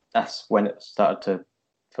that's when it started to,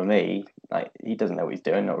 for me, like he doesn't know what he's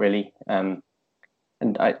doing, not really. And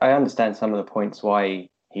I understand some of the points why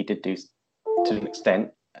he did do to an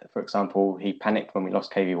extent. For example, he panicked when we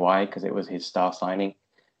lost KVY because it was his star signing.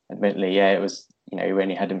 Admittedly, yeah, it was, we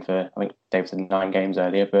only had him for, I think Dave said 9 games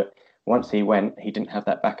earlier, but once he went, he didn't have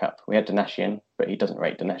that backup. We had Donatian, but he doesn't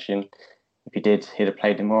rate Donatian. If he did, he'd have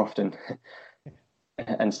played him more often.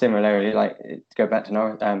 And similarly, like to go back to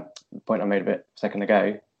the point I made a bit a second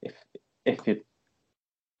ago, if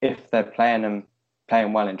they're playing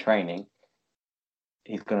well in training,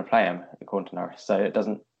 he's going to play him according to Norris. So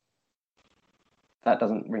that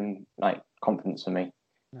doesn't ring like confidence for me.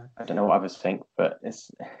 No. I don't know what others think, but that's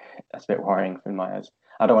a bit worrying in my eyes.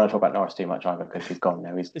 I don't want to talk about Norris too much either because he's gone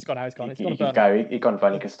now. He's gone now. He's gone. He's gone. He's gone.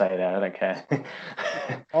 Burnley can stay there. I don't care.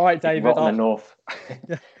 All right, David. Rot in the north.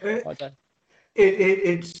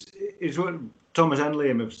 It's what Thomas and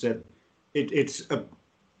Liam have said.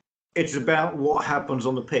 It's about what happens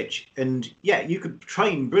on the pitch, and yeah, you could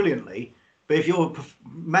train brilliantly, but if your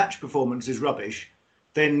match performance is rubbish,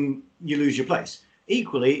 then you lose your place.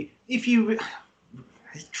 Equally, if you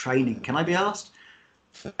training, can I be asked?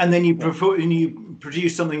 And then you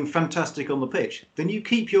produce something fantastic on the pitch, then you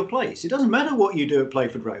keep your place. It doesn't matter what you do at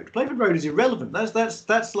Playford Road. Playford Road is irrelevant.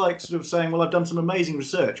 That's like sort of saying, well, I've done some amazing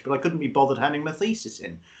research, but I couldn't be bothered handing my thesis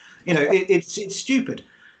in. It's stupid.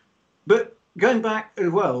 But going back as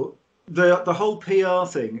well, the whole PR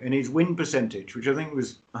thing and his win percentage, which I think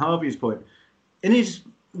was Harvey's point, in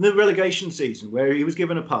the relegation season where he was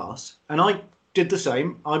given a pass, and I did the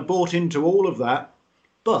same. I bought into all of that,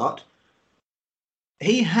 but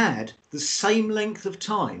he had the same length of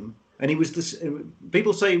time, and he was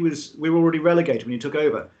people say we were already relegated when he took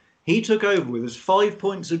over. He took over with us 5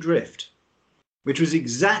 points adrift, which was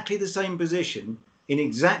exactly the same position in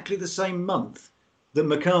exactly the same month that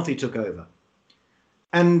McCarthy took over.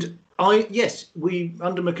 And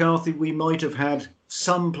under McCarthy, we might have had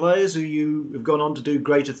some players who have gone on to do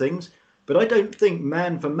greater things, but I don't think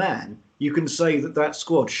man for man you can say that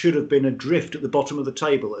squad should have been adrift at the bottom of the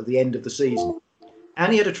table at the end of the season.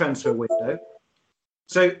 And he had a transfer window.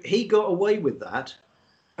 So he got away with that.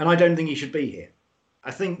 And I don't think he should be here.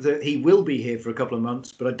 I think that he will be here for a couple of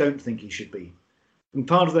months, but I don't think he should be. And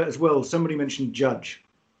part of that as well, somebody mentioned Judge.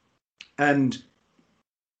 And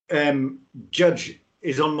Judge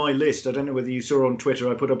is on my list. I don't know whether you saw on Twitter,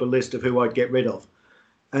 I put up a list of who I'd get rid of.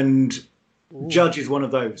 And Ooh. Judge is one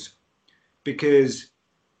of those. Because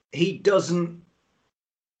he doesn't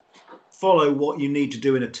follow what you need to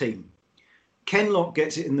do in a team. Kenlock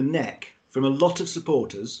gets it in the neck from a lot of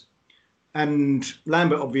supporters, and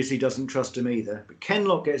Lambert obviously doesn't trust him either. But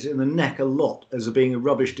Kenlock gets it in the neck a lot as being a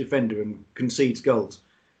rubbish defender and concedes goals.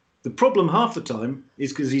 The problem half the time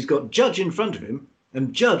is because he's got Judge in front of him,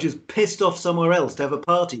 and Judge is pissed off somewhere else to have a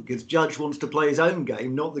party because Judge wants to play his own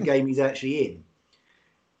game, not the game he's actually in.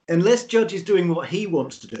 Unless Judge is doing what he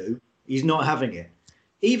wants to do, he's not having it.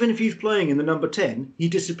 Even if he's playing in the number 10, he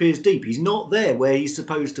disappears deep. He's not there where he's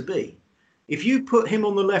supposed to be. If you put him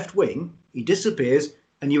on the left wing, he disappears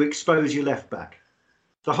and you expose your left back.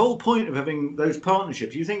 The whole point of having those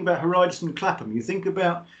partnerships, you think about Horizon and Clapham, you think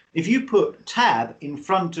about if you put Tab in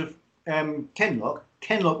front of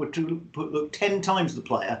Kenlock would look 10 times the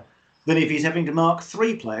player than if he's having to mark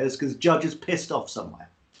 3 players because Judge is pissed off somewhere.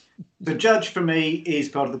 The Judge, for me, is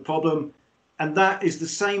part of the problem. And that is the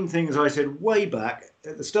same thing as I said way back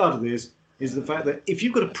at the start of this, is the fact that if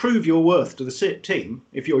you've got to prove your worth to the team,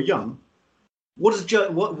 if you're young, why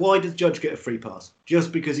does Judge get a free pass?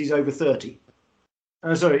 Just because he's over 30?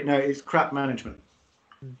 Sorry, no, it's crap management.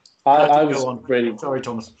 I was really... Sorry,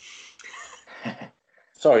 Thomas.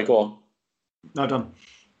 Sorry, go on. No, done.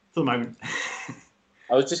 For the moment.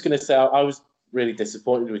 I was just going to say I was really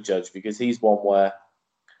disappointed with Judge because he's one where,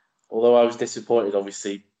 although I was disappointed,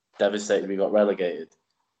 obviously, devastated we got relegated,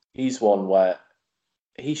 he's one where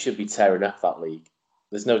he should be tearing up that league.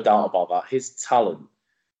 There's no doubt about that. His talent,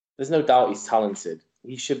 there's no doubt he's talented.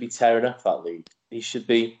 He should be tearing up that league. He should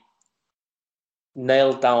be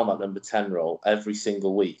nailed down that number 10 role every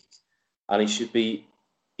single week. And he should be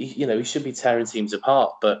tearing teams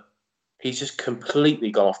apart. But he's just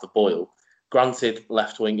completely gone off the boil. Granted,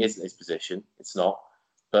 left wing isn't his position. It's not.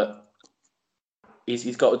 But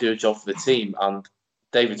he's got to do a job for the team. And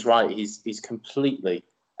David's right. He's completely,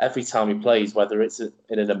 every time he plays, whether it's in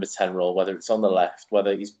a number 10 role, whether it's on the left,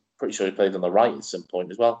 whether he's pretty sure he played on the right at some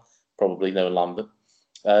point as well, probably knowing Lambert.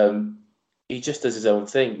 He just does his own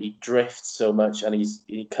thing. He drifts so much and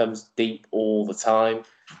he comes deep all the time.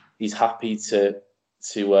 He's happy to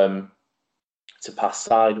pass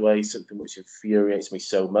sideways, something which infuriates me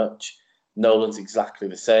so much. Nolan's exactly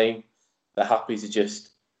the same. they're happy to just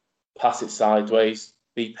pass it sideways,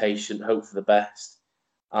 be patient, hope for the best.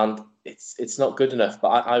 And it's not good enough.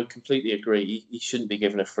 But I completely agree. He shouldn't be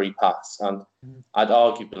given a free pass. And I'd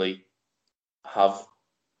arguably have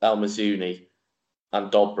El Mazouni and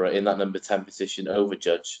Dobra in that number 10 position over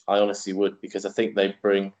Judge. I honestly would, because I think they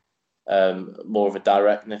bring more of a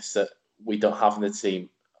directness that we don't have in the team.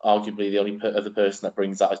 Arguably, the only other person that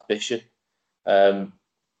brings that is Bishop. I'd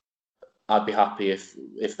be happy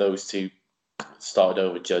if those two started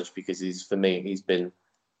over Judge, because he's been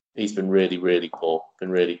really, really poor,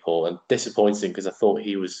 and disappointing, because I thought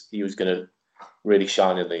he was going to really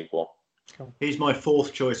shine in League One. He's my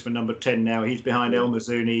fourth choice for number 10 now. He's behind El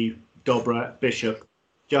Mazouni, Dobra, Bishop.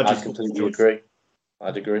 Judge. I completely agree.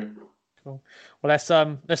 I'd agree. Cool. Well,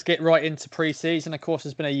 let's get right into pre-season. Of course,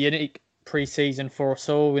 it's been a unique pre-season for us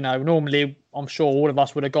all. Normally, I'm sure all of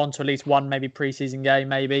us would have gone to at least one maybe pre-season game.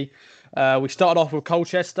 Maybe we started off with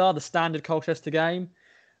Colchester, the standard Colchester game.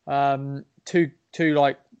 Two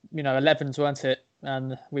 11s, weren't it?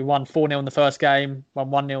 And we won 4-0 in the first game, won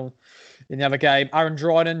 1-0 in the other game. Aaron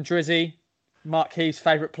Dryden, Drizzy, Mark Heath's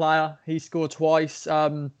favourite player. He scored twice.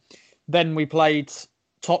 Then we played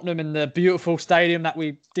Tottenham in the beautiful stadium that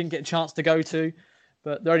we didn't get a chance to go to.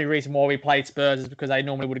 But the only reason why we played Spurs is because they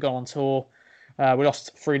normally would have gone on tour. We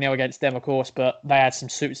lost 3-0 against them, of course, but they had some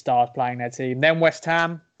superstars playing their team. Then West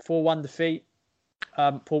Ham, 4-1 defeat,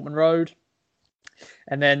 Portman Road.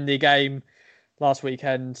 And then the game last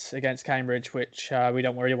weekend against Cambridge, which we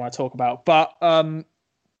don't really want to talk about. But I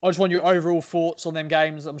just want your overall thoughts on them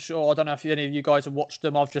games. I don't know if any of you guys have watched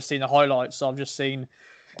them. I've just seen the highlights. So I've just seen,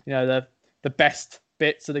 the best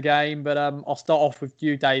bits of the game. But I'll start off with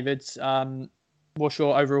you, David. What's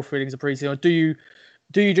your overall feelings of pre-season? Or do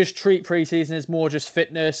you just treat pre-season as more just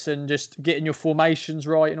fitness and just getting your formations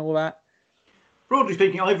right and all that? Broadly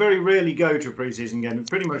speaking, I very rarely go to a pre-season game.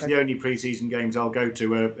 Pretty much the only pre-season games I'll go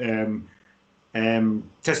to are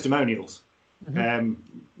testimonials. Mm-hmm.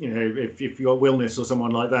 If you've got Wilness or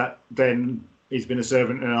someone like that, then he's been a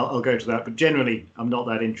servant, and I'll go to that. But generally, I'm not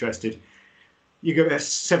that interested. You go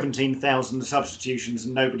 17,000 substitutions,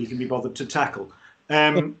 and nobody can be bothered to tackle.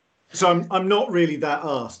 So I'm not really that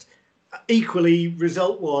asked. Equally,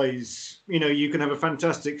 result-wise, you can have a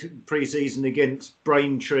fantastic pre-season against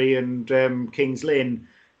Braintree and Kings Lynn,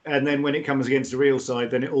 and then when it comes against the real side,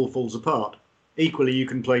 then it all falls apart. Equally, you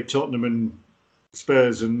can play Tottenham and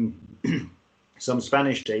Spurs and some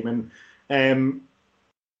Spanish team, and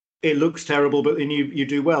it looks terrible, but then you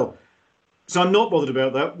do well. So I'm not bothered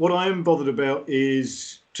about that. What I am bothered about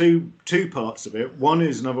is two parts of it. One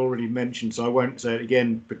is, and I've already mentioned, so I won't say it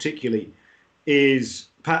again particularly, is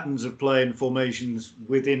patterns of play and formations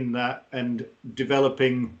within that and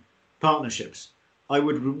developing partnerships. I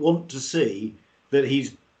would want to see that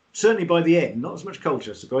he's, certainly by the end, not as much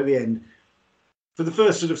Colchester, by the end, for the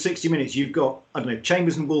first sort of 60 minutes, you've got,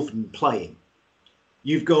 Chambers and Wolfenden playing.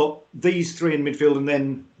 You've got these three in midfield, and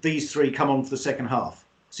then these three come on for the second half.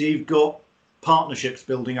 So you've got partnerships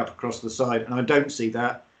building up across the side, and I don't see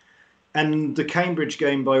that. And the Cambridge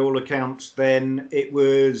game, by all accounts, then it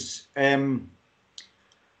was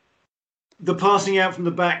the passing out from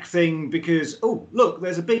the back thing, because look,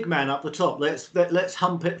 there's a big man up the top. Let's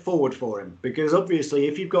hump it forward for him, because obviously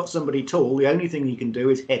if you've got somebody tall, the only thing you can do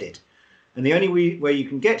is head it, and the only way you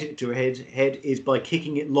can get it to a head is by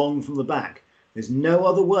kicking it long from the back. There's no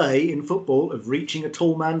other way in football of reaching a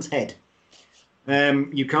tall man's head.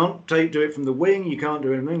 You can't do it from the wing. You can't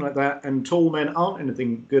do anything like that. And tall men aren't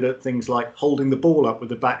anything good at things like holding the ball up with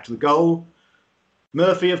the back to the goal.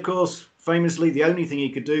 Murphy, of course, famously, the only thing he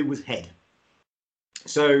could do was head.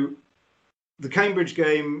 So the Cambridge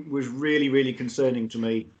game was really, really concerning to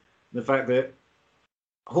me. The fact that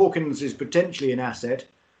Hawkins is potentially an asset,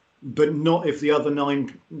 but not if the other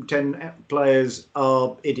 9-10 players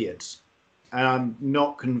are idiots. And I'm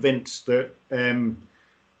not convinced that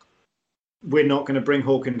we're not going to bring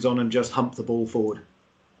Hawkins on and just hump the ball forward.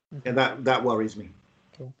 And that worries me.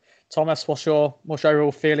 Cool. Thomas, what's your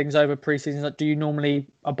overall feelings over pre-season? Do you normally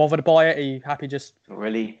are bothered by it? Are you happy just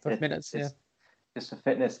really 5 minutes? Just for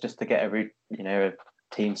fitness, just to get a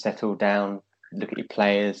team settled down, look at your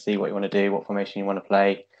players, see what you want to do, what formation you want to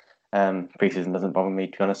play. Pre-season doesn't bother me,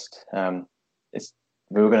 to be honest.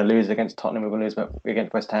 We were going to lose against Tottenham. We were going to lose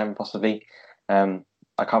against West Ham, possibly.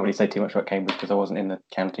 I can't really say too much about Cambridge because I wasn't in the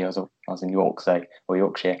county. I was in Yorkshire,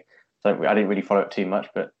 so I didn't really follow it too much.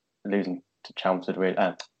 But losing to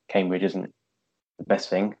Cambridge isn't the best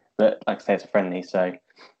thing. But like I say, it's a friendly, so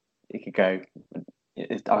it could go.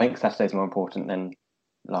 I think Saturday's more important than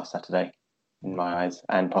last Saturday, in my eyes,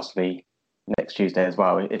 and possibly next Tuesday as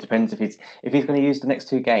well. It depends if he's going to use the next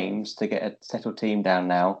two games to get a settled team down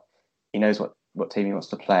now. he knows what team he wants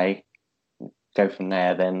to play, go from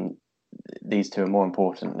there, then these two are more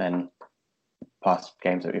important than past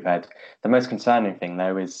games that we've had. The most concerning thing,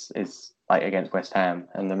 though, is like against West Ham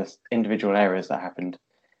and the individual errors that happened,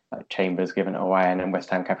 like Chambers giving it away and then West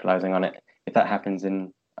Ham capitalising on it. If that happens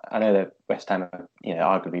I know that West Ham are,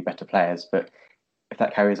 arguably better players, but if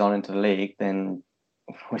that carries on into the league, then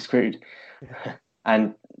we're screwed. Yeah.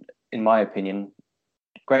 And in my opinion,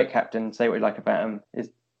 great captain. Say what you like about him. His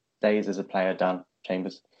days as a player done.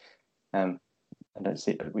 Chambers. I don't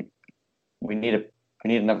see we need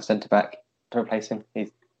another centre back to replace him.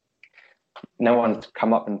 No one's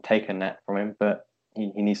come up and taken that from him, but he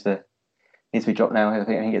needs to be dropped now. I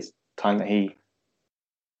think it's time that he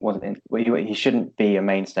wasn't in. He shouldn't be a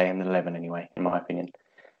mainstay in the 11 anyway, in my opinion.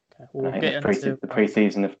 Okay, we'll the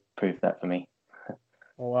pre-season have proved that for me.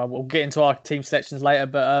 Well, we'll get into our team selections later,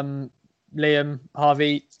 but Liam,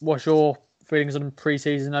 Harvey, what's your feelings on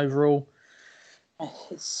pre-season overall?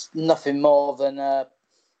 It's nothing more than a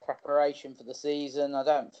preparation for the season. I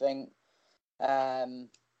don't think. I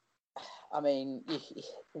mean,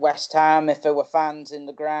 West Ham, if there were fans in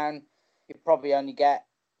the ground, you'd probably only get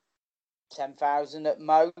 10,000 at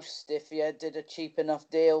most if you did a cheap enough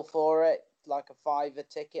deal for it, like a £5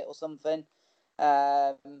 ticket or something.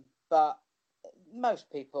 But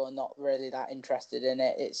most people are not really that interested in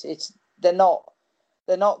it. They're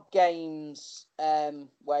not games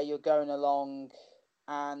where you're going along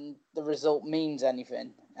and the result means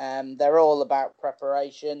anything. They're all about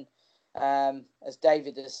preparation. As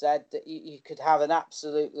David has said, that you could have an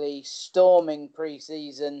absolutely storming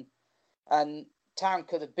pre-season and Town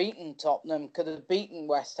could have beaten Tottenham, could have beaten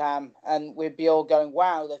West Ham, and we'd be all going,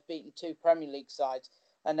 wow, they've beaten 2 Premier League sides,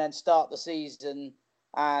 and then start the season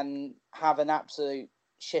and have an absolute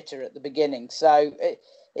shitter at the beginning. So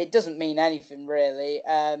it doesn't mean anything, really.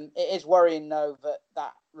 It is worrying, though,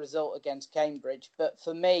 that result against Cambridge. But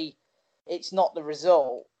for me, it's not the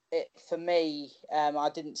result. For me, I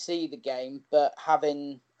didn't see the game, but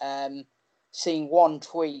having seen one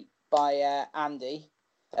tweet by Andy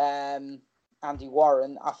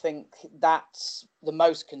Warren, I think that's the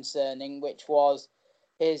most concerning, which was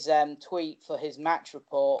his tweet for his match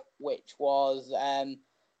report, which was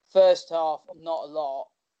first half, not a lot,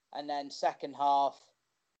 and then second half,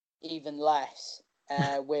 even less,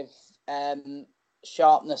 with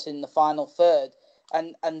sharpness in the final third.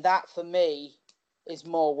 And that, for me, is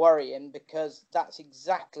more worrying because that's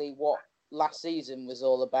exactly what last season was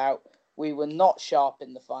all about. We were not sharp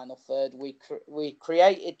in the final third. We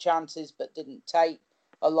created chances but didn't take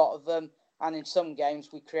a lot of them. And in some games,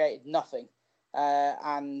 we created nothing.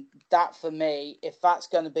 And that, for me, if that's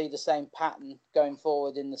going to be the same pattern going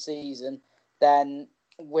forward in the season, then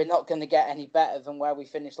we're not going to get any better than where we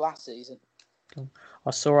finished last season.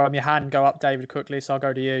 I saw your hand go up, David, quickly, so I'll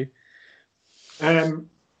go to you.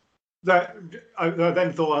 That I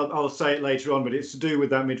then thought I'll say it later on, but it's to do with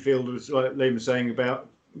that midfield, as like Liam was saying about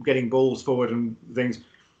getting balls forward and things.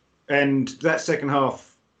 And that second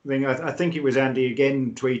half thing, I think it was Andy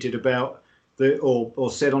again tweeted about or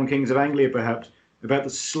said on Kings of Anglia perhaps, about the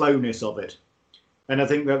slowness of it. And I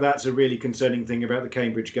think that's a really concerning thing about the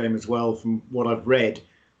Cambridge game as well, from what I've read,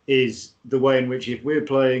 is the way in which if we're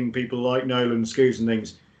playing people like Nolan, Scoos and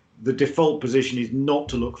things, the default position is not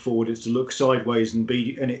to look forward, it's to look sideways and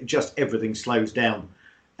it just everything slows down.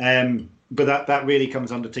 But that really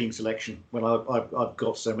comes under team selection. When I've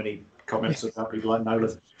got so many comments about people like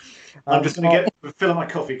Nolan. I'm just going to fill up my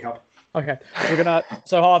coffee cup. Okay,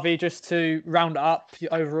 so Harvey, just to round up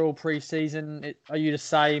your overall pre-season, are you the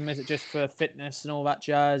same? Is it just for fitness and all that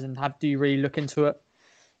jazz? And do you really look into it?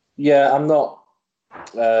 Yeah, I'm not.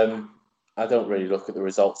 I don't really look at the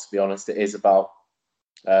results, to be honest. It is about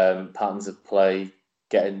patterns of play,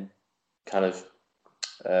 getting kind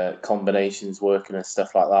of combinations working and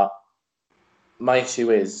stuff like that. My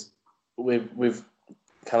issue is we've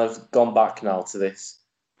kind of gone back now to this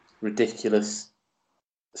ridiculous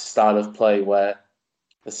style of play where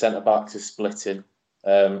the centre-backs are splitting.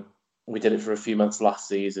 We did it for a few months last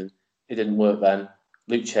season. It didn't work then.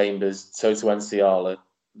 Luke Chambers, Toto Nsiala,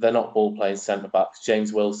 they're not ball-playing centre-backs.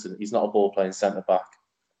 James Wilson, he's not a ball-playing centre-back.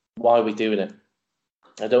 Why are we doing it?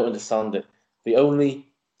 I don't understand it. The only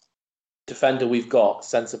defender we've got,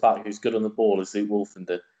 centre-back, who's good on the ball is Luke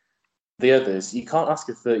Wolfenden. The others, you can't ask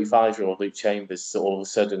a 35-year-old Luke Chambers to all of a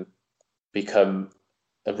sudden become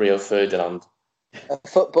a Rio Ferdinand. A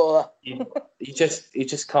footballer. You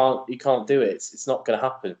just can't do it. It's not going to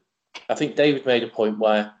happen. I think David made a point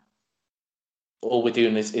where all we're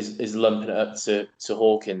doing is lumping it up to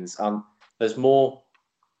Hawkins, and there's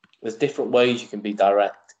different ways you can be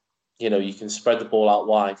direct. You know, you can spread the ball out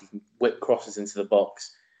wide, you can whip crosses into the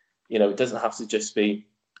box, it doesn't have to just be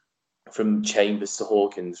from Chambers to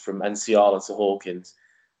Hawkins, from Nsiala to Hawkins.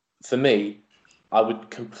 For me, I would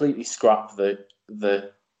completely scrap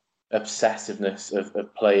the obsessiveness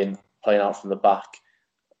of playing out from the back.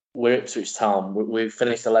 We're Ipswich Town. We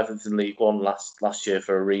finished 11th in League One last year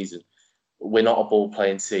for a reason. We're not a ball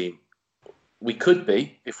playing team. We could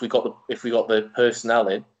be if we got the personnel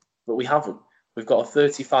in, but we haven't. We've got a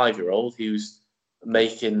 35-year-old who's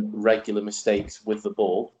making regular mistakes with the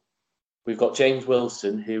ball. We've got James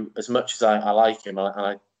Wilson, who, as much as I like him,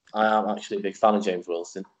 I am actually a big fan of James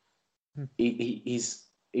Wilson. He's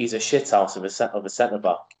a shithouse of a centre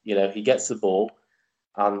back. He gets the ball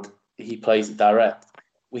and he plays it direct.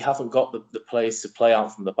 We haven't got the players to play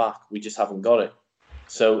out from the back. We just haven't got it.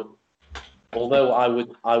 So, although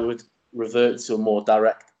I would revert to a more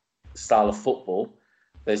direct style of football,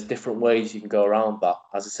 there's different ways you can go around that.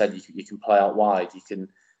 As I said, you can play out wide.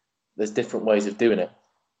 There's different ways of doing it.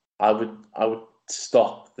 I would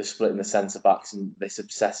stop the splitting the centre backs and this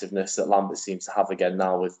obsessiveness that Lambert seems to have again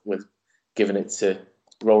now with giving it to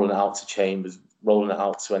rolling it out to Chambers, rolling it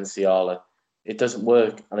out to Nsiala. It doesn't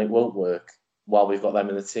work and it won't work while we've got them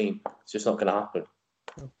in the team. It's just not going to happen.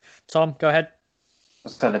 Tom, go ahead.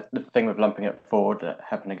 So the thing with lumping it forward that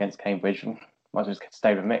happened against Cambridge, might as well just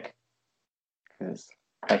stay with Mick because it's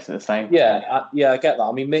basically the same. Yeah, I get that.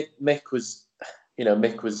 I mean, Mick was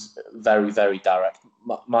very, very direct.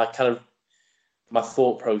 My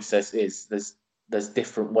thought process is there's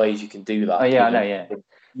different ways you can do that. Oh yeah, I know. Yeah.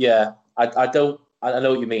 Yeah, I know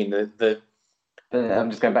what you mean. I'm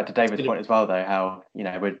just going back to David's point as well, though. How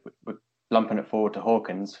we're lumping it forward to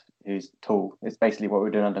Hawkins, who's tall. It's basically what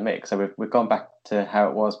we're doing under Mick. So we've gone back to how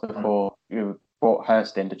it was before. We brought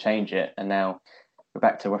Hurst in to change it, and now we're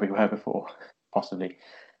back to where we were before, possibly.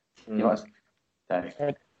 Go,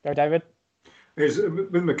 David.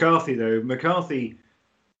 With McCarthy, though,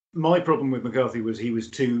 my problem with McCarthy was he was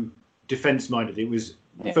too defence-minded. It was,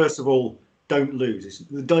 first of all, don't lose. It's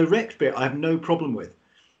the direct bit I have no problem with.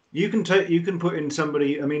 You can put in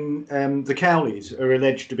somebody. I mean, the Cowleys are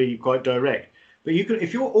alleged to be quite direct, but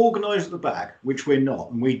if you're organised at the back, which we're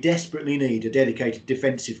not, and we desperately need a dedicated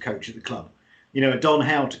defensive coach at the club, a Don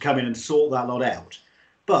Howe to come in and sort that lot out.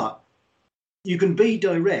 But you can be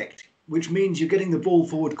direct, which means you're getting the ball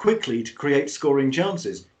forward quickly to create scoring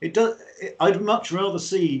chances. I'd much rather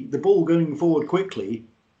see the ball going forward quickly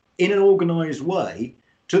in an organised way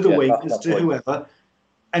to the wingers, to whoever,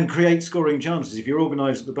 and create scoring chances if you're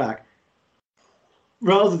organised at the back,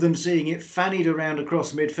 rather than seeing it fannied around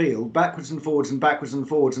across midfield, backwards and forwards and backwards and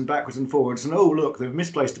forwards and backwards and forwards, and oh look, they've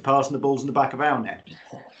misplaced a pass and the ball's in the back of our net.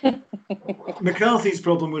 McCarthy's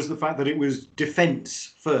problem was the fact that it was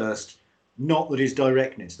defence first, not that his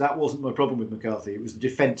directness. That wasn't my problem with McCarthy. It was the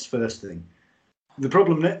defence first thing. The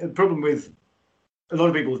problem with a lot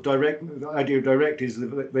of people's the idea of direct is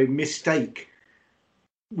that they mistake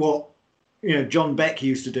what John Beck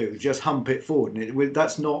used to do, just hump it forward, and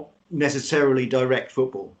that's not necessarily direct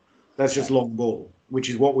football. That's just long ball, which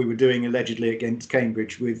is what we were doing allegedly against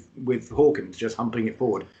Cambridge with Hawkins, just humping it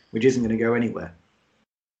forward, which isn't going to go anywhere.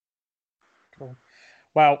 Cool.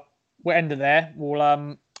 Well, we'll end it there. We'll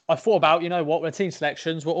I thought about, with the team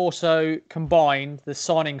selections, we'll also combine the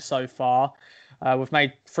signings so far. We've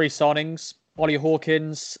made 3 signings: Ollie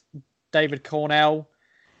Hawkins, David Cornell,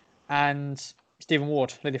 and Stephen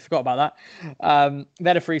Ward. I forgot about that.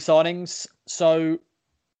 They're the 3 signings. So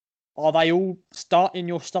are they all in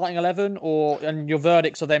your starting 11, and your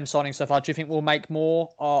verdicts of them signing so far? Do you think we'll make more?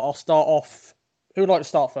 I'll start off. Who would like to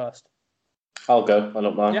start first? I'll go. I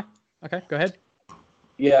don't mind. Yeah. Okay, go ahead.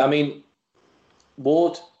 Yeah, I mean,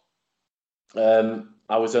 Ward,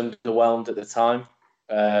 I was underwhelmed at the time,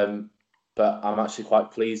 but I'm actually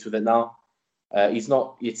quite pleased with it now. He's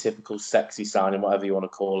not your typical sexy signing, whatever you want to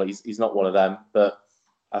call it. He's not one of them, but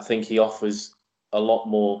I think he offers a lot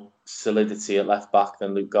more solidity at left back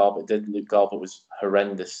than Luke Garbett did. Luke Garbett was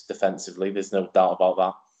horrendous defensively. There's no doubt about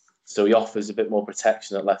that. So he offers a bit more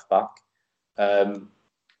protection at left back.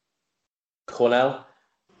 Cornell,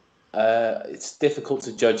 it's difficult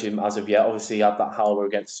to judge him as of yet. Obviously, he had that howler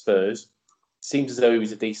against Spurs. Seems as though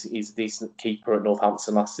he's a decent keeper at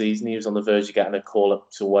Northampton last season. He was on the verge of getting a call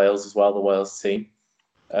up to Wales as well, the Wales team.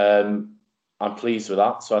 I'm pleased with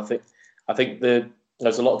that. So I think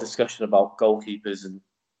there's a lot of discussion about goalkeepers and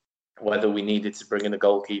whether we needed to bring in a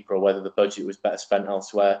goalkeeper or whether the budget was better spent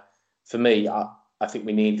elsewhere. For me, I think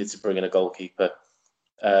we needed to bring in a goalkeeper.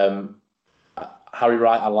 Harry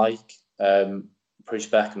Wright, I like.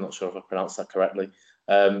 Prijbeck, I'm not sure if I pronounced that correctly.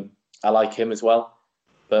 I like him as well.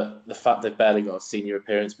 But the fact they've barely got a senior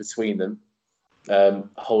appearance between them,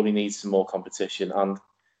 Holding needs some more competition. And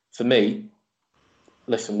for me,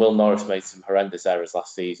 listen, Will Norris made some horrendous errors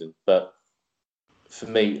last season, but for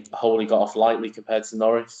me, Holy got off lightly compared to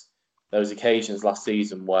Norris. There was occasions last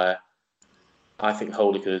season where I think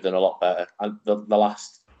Holy could have done a lot better. And the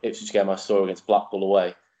last Ipswich game I saw against Blackpool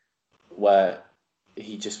away, where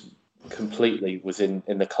he just completely was in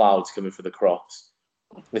the clouds coming for the cross.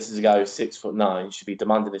 This is a guy who's 6'9", should be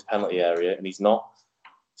demanding his penalty area, and he's not.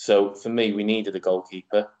 So for me, we needed a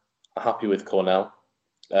goalkeeper. I'm happy with Cornell,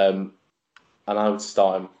 and I would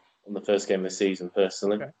start him on the first game of the season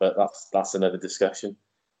personally. Okay. But that's another discussion.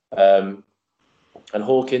 And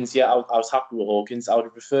Hawkins, I was happy with Hawkins. I would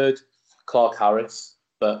have preferred Clark Harris,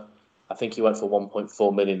 but I think he went for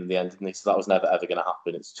 1.4 million in the end, didn't he? So that was never ever going to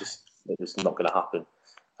happen. It was not going to happen.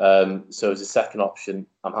 So as a second option,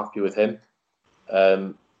 I'm happy with him.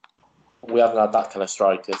 We haven't had that kind of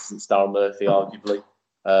striker since Darryl Murphy, arguably.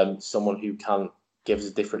 Someone who can give us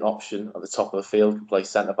a different option at the top of the field, can play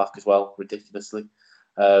centre back as well, ridiculously.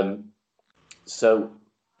 So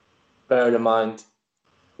bearing in mind,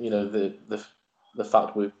 the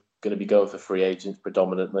fact we're going to be going for free agents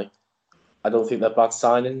predominantly, I don't think they're bad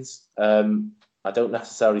signings. I don't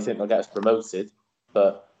necessarily think they'll get us promoted,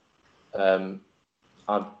 but I'm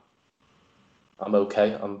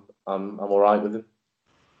okay. I'm all right with them.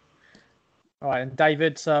 All right, and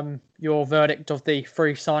David, your verdict of the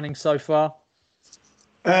free signings so far?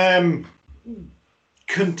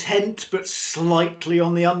 Content, but slightly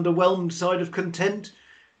on the underwhelmed side of content.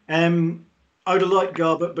 I would have liked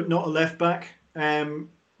Garbutt, but not a left back.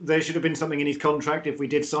 There should have been something in his contract if we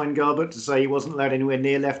did sign Garbutt to say he wasn't allowed anywhere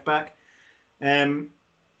near left back.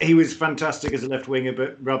 He was fantastic as a left winger,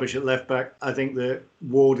 but rubbish at left back. I think that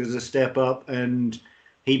Ward is a step up, and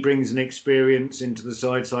he brings an experience into the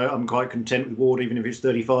side. So I'm quite content with Ward, even if he's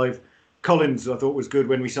 35. Collins, I thought, was good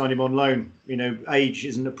when we signed him on loan. Age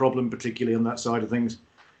isn't a problem, particularly on that side of things.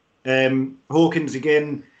 Hawkins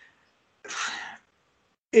again.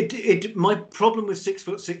 My problem with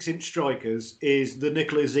 6'6" strikers is the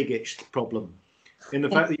Nikola Zigic problem, in the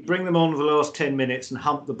fact that you bring them on for the last 10 minutes and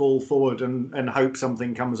hump the ball forward and hope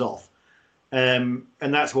something comes off. And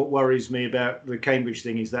that's what worries me about the Cambridge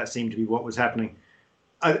thing, is that seemed to be what was happening.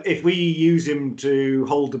 If we use him to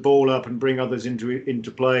hold the ball up and bring others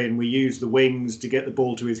into play, and we use the wings to get the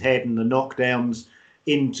ball to his head and the knockdowns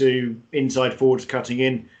into inside forwards cutting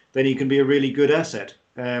in, then he can be a really good asset.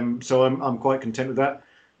 So I'm quite content with that.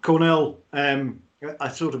 Cornell, I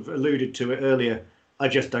sort of alluded to it earlier. I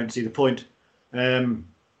just don't see the point.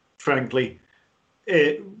 Frankly,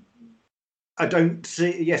 I don't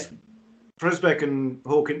see. Yes, Presbeck and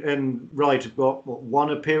Hawkins and Wright have got one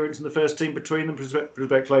appearance in the first team between them.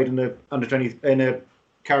 Presbeck played in the under-20 in a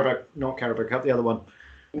not Carabao Cup, the other one,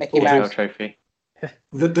 Mickey Mouse Trophy.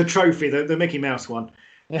 The trophy, the Mickey Mouse one.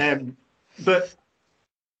 But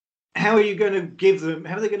how are you going to give them?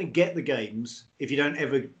 How are they going to get the games if you don't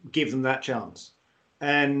ever give them that chance?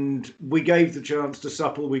 And we gave the chance to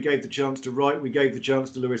Supple, we gave the chance to Wright, we gave the chance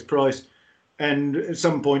to Lewis Price, and at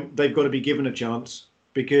some point they've got to be given a chance,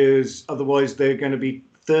 because otherwise they're going to be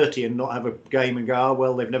 30 and not have a game and go,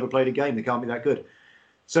 well, they've never played a game, they can't be that good.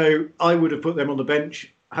 So I would have put them on the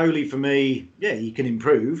bench. Holy, for me, yeah, he can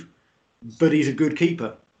improve, but he's a good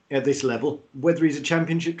keeper at this level. Whether he's a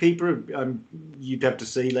championship keeper, you'd have to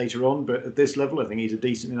see later on, but at this level, I think he's a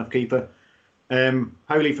decent enough keeper.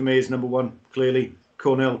 Holy, for me, is number one, clearly.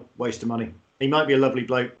 Cornell, waste of money. He might be a lovely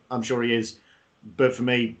bloke, I'm sure he is, but for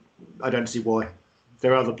me, I don't see why.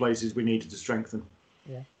 There are other places we needed to strengthen.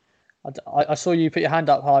 Yeah, I saw you put your hand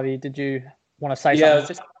up, Harvey. Did you want to say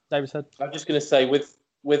something? David said. I'm just going to say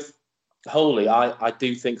with Holy, I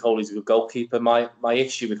do think Holy's a good goalkeeper. My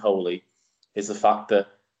issue with Holy is the fact that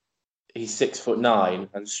he's 6'9"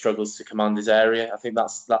 and struggles to command his area. I think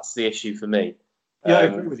that's the issue for me. Yeah, I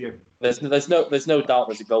agree with you. There's no doubt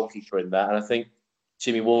there's a goalkeeper in there, and I think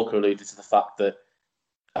Jimmy Walker alluded to the fact that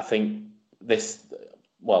I think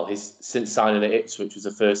since signing at Ipswich was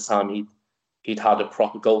the first time he'd had a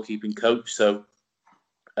proper goalkeeping coach. So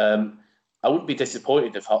I wouldn't be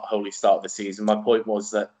disappointed if Holy started the season. My point was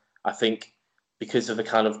that I think because of the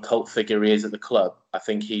kind of cult figure he is at the club, I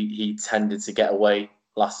think he tended to get away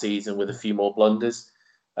last season with a few more blunders.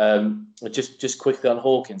 Just quickly on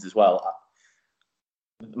Hawkins as well.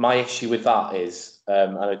 My issue with that is, I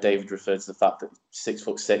know David referred to the fact that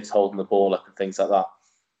 6'6", holding the ball up and things like that.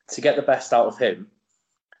 To get the best out of him,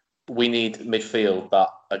 we need midfield that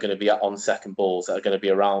are going to be on second balls, that are going to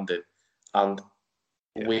be around him. And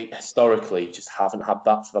we historically just haven't had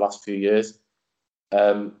that for the last few years.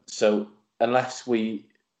 So unless we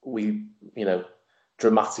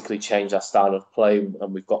dramatically change our style of play,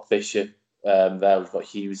 and we've got Bishop there, we've got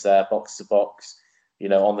Hughes there, box to box,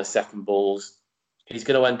 on the second balls, he's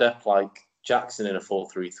going to end up like Jackson in a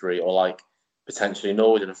 4-3-3 or like potentially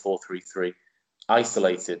Norwood in a 4-3-3,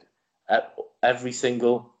 isolated. Every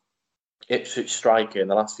single Ipswich striker in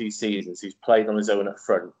the last few seasons who's played on his own up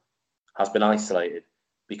front has been isolated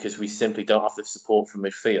because we simply don't have the support from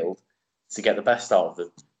midfield to get the best out of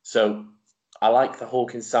them. So I like the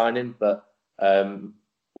Hawkins signing, but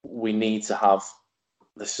we need to have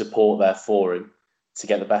the support there for him to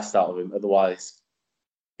get the best out of him. Otherwise,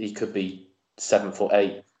 he could be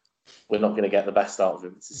 7'8". We're not going to get the best out of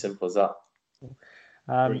him. It's as simple as that.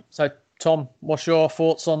 So, Tom, what's your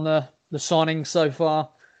thoughts on the signings so far?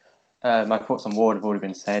 My thoughts on Ward have already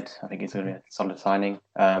been said. I think he's going to be a solid signing.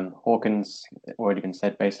 Hawkins, already been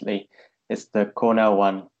said, basically. It's the Cornell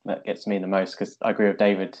one that gets me the most because I agree with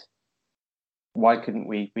David. Why couldn't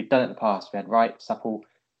we? We've done it in the past. We had Wright, Supple,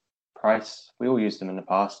 Price. We all used them in the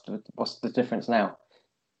past. What's the difference now?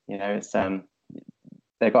 You know, it's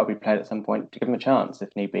they've got to be played at some point to give them a chance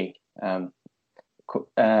if need be. I'm going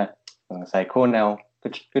to say Cornell,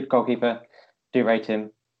 good goalkeeper. Do rate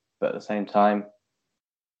him, but at the same time,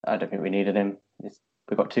 I don't think we needed him.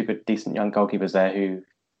 We've got two good, decent young goalkeepers there who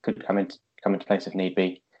could come into place if need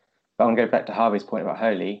be. But I'm going to go back to Harvey's point about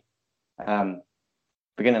Holy.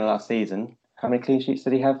 Beginning of last season, how many clean sheets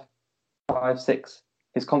did he have? 5, 6.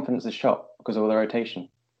 His confidence is shot because of all the rotation.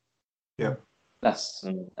 Yeah, that's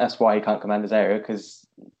why he can't command his area because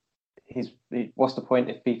what's the point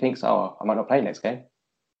if he thinks, I might not play next game?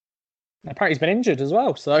 Apparently, he's been injured as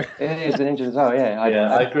well. So he's been injured as well. Yeah,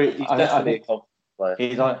 I agree. He's definitely a confident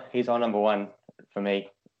player. He's our number one for me.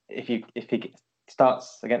 If he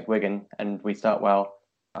starts against Wigan and we start well,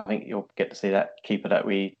 I think you'll get to see that keeper that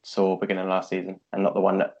we saw beginning of last season and not the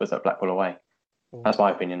one that was at Blackpool away. That's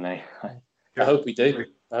my opinion, though. I hope we do.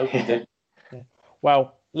 Yeah.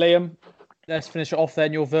 Well, Liam, let's finish it off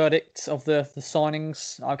then. Your verdict of the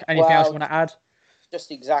signings. Anything else you want to add?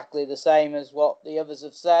 Just exactly the same as what the others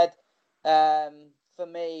have said. For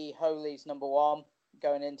me, Holy's number one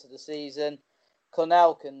going into the season.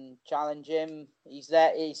 Cornell can challenge him. He's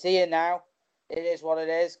there. He's here now. It is what it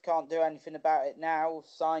is. Can't do anything about it now. We've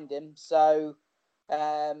signed him. So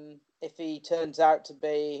if he turns out to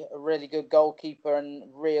be a really good goalkeeper and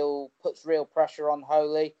puts real pressure on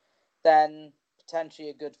Holy, then potentially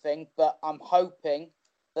a good thing. But I'm hoping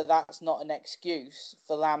that that's not an excuse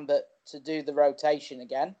for Lambert to do the rotation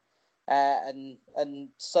again. And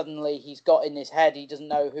suddenly he's got in his head he doesn't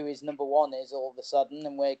know who his number one is all of a sudden,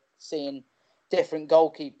 and we're seeing different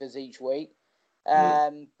goalkeepers each week.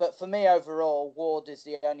 But for me overall, Ward is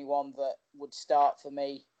the only one that would start for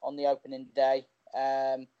me on the opening day.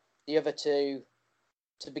 The other two,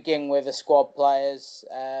 to begin with, are squad players.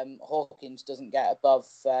 Hawkins doesn't get above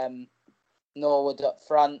Norwood up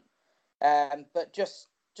front. But just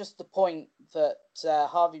the point that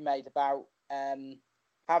Harvey made about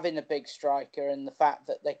having a big striker and the fact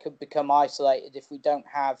that they could become isolated if we don't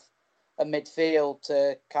have a midfield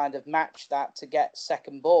to kind of match that to get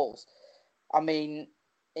second balls. I mean,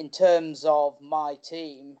 in terms of my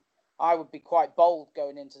team, I would be quite bold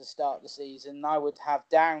going into the start of the season. I would have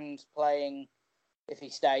Downs playing if he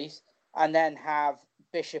stays, and then have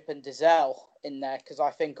Bishop and Dizelle in there because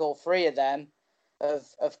I think all three of them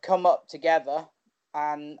have come up together.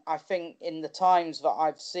 And I think in the times that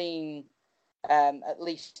I've seen at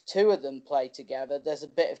least two of them play together, there's a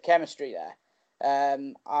bit of chemistry there.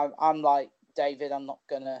 I'm like David, I'm not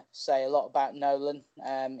going to say a lot about Nolan.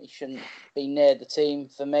 He shouldn't be near the team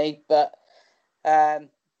for me. But I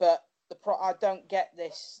don't get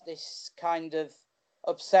this kind of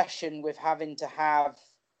obsession with having to have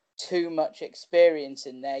too much experience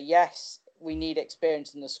in there. Yes, we need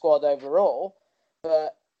experience in the squad overall,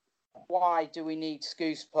 but why do we need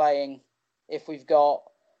Scouse playing if we've got,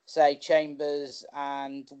 say, Chambers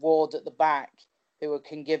and Ward at the back who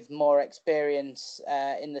can give more experience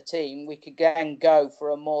in the team? We could then go for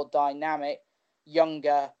a more dynamic,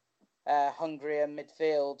 younger, hungrier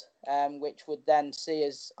midfield, which would then see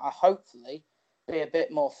us hopefully be a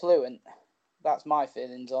bit more fluent. That's my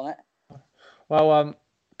feelings on it. Well,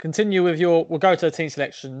 continue with we'll go to the team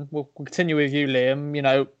selection. We'll continue with you, Liam. You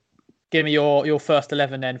know, give me your first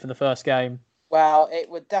 11 then for the first game. Well, it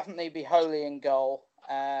would definitely be Holy in goal.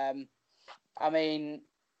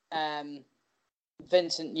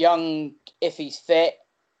 Vincent Young, if he's fit,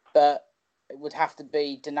 but it would have to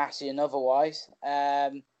be Donatian otherwise.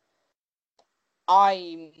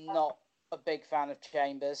 I'm not a big fan of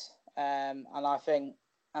Chambers, and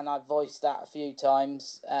I've voiced that a few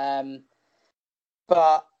times.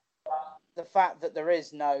 But the fact that there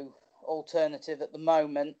is no alternative at the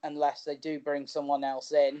moment, unless they do bring someone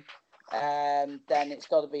else in, then it's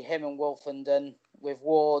got to be him and Wolfenden with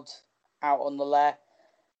Ward out on the left.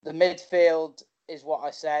 The midfield is what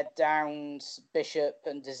I said: Downs, Bishop,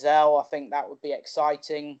 and Dizelle. I think that would be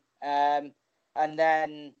exciting. And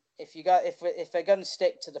then if they're going to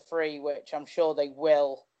stick to the three, which I'm sure they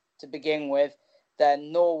will to begin with,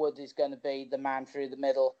 then Norwood is going to be the man through the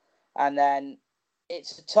middle. And then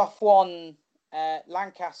it's a tough one.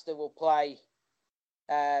 Lancaster will play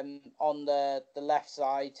on the left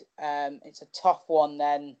side. It's a tough one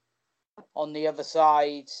then on the other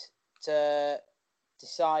side to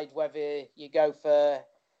decide whether you go for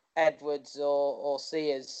Edwards or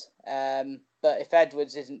Sears. But if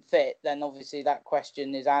Edwards isn't fit, then obviously that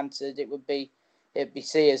question is answered. It'd be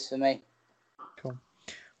Sears for me. Cool.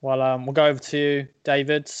 Well, we'll go over to you,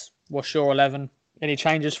 David. What's your 11? Any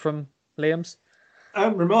changes from Liam's?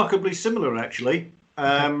 Remarkably similar, actually.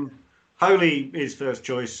 Holy is first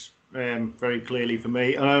choice, very clearly for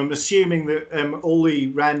me. And I'm assuming that all the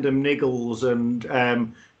random niggles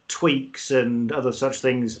and tweaks and other such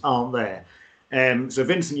things aren't there. So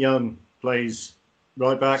Vincent Young plays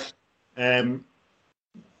right back. Donacien,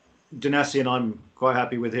 I'm quite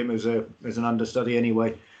happy with him as an understudy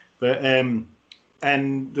anyway. But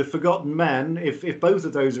and the forgotten man, if both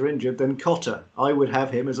of those are injured, then Cotter. I would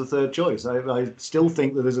have him as a third choice. I still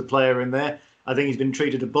think that there's a player in there. I think he's been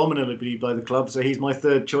treated abominably by the club, so he's my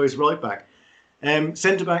third choice right back.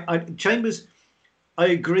 Centre back, Chambers. I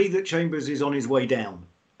agree that Chambers is on his way down,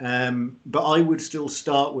 but I would still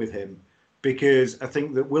start with him because I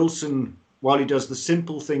think that Wilson, while he does the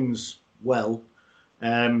simple things well,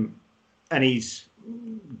 and he's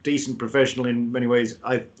decent professional in many ways,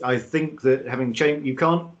 I think that having Chambers,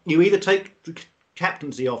 you either take the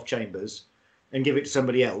captaincy off Chambers and give it to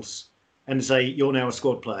somebody else and say you're now a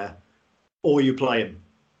squad player, or you play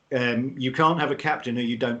him. You can't have a captain who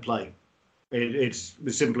you don't play. It's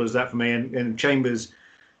as simple as that for me. And Chambers,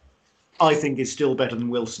 I think, is still better than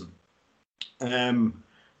Wilson.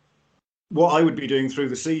 What I would be doing through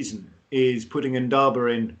the season is putting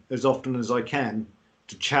Ndaba in as often as I can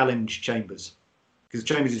to challenge Chambers. Because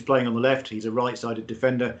Chambers is playing on the left. He's a right-sided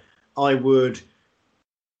defender. I would,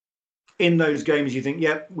 in those games, you think,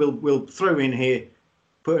 yep, we'll throw in here,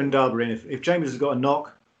 put Ndaba in. If Chambers has got a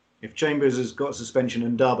knock, if Chambers has got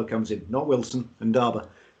suspension, Ndaba comes in, not Wilson, Ndaba,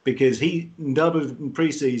 because Ndaba in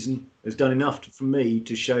pre-season has done enough for me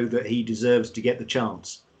to show that he deserves to get the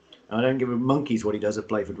chance. And I don't give a monkey's what he does at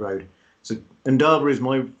Playford Road. So Ndaba is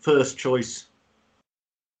my first choice,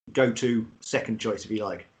 go-to second choice, if you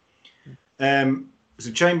like.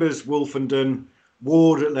 So Chambers, Wolfenden,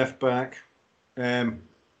 Ward at left back,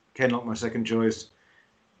 Kenlock my second choice.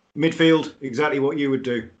 Midfield, exactly what you would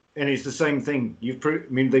do. And it's the same thing.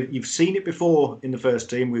 You've seen it before in the first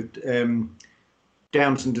team with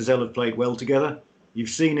Downs and Dizelle have played well together. You've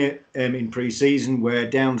seen it in pre-season where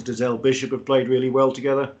Downs, Dizelle, Bishop have played really well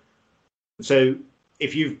together. So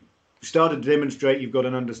if you've started to demonstrate you've got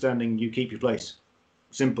an understanding, you keep your place.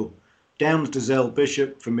 Simple. Downs, Dizelle,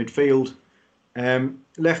 Bishop from midfield.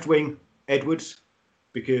 Left wing, Edwards,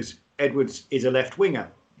 because Edwards is a left winger.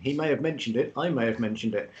 He may have mentioned it. I may have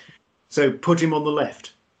mentioned it. So put him on the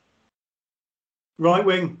left. Right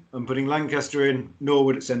wing, I'm putting Lancaster in,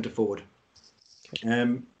 Norwood at centre forward.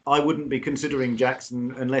 I wouldn't be considering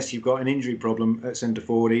Jackson unless you've got an injury problem at centre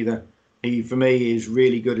forward either. He, for me, is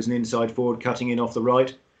really good as an inside forward, cutting in off the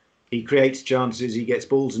right. He creates chances, he gets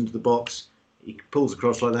balls into the box, he pulls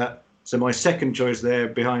across like that. So my second choice there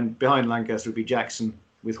behind Lancaster would be Jackson,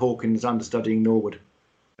 with Hawkins understudying Norwood.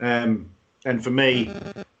 And for me,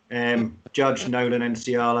 Judge, Nolan,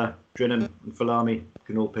 Enciala, Drinnan and Falami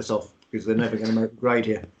can all piss off because they're never going to make a grade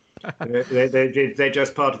here. They're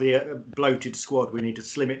just part of the bloated squad. We need to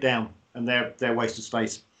slim it down, and they're a waste of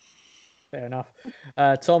space. Fair enough.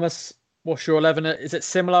 Thomas, what's your 11? Is it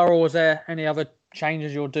similar, or is there any other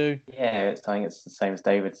changes you'll do? Yeah, I think it's the same as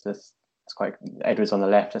David's. It's quite Edwards on the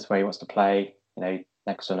left. That's where he wants to play.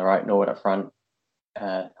 Next on the right, Norwood up front.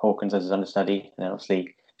 Hawkins as his understudy, and then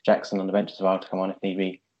obviously Jackson on the bench as well to come on if need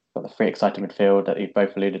be. Got the free exciting midfield that you've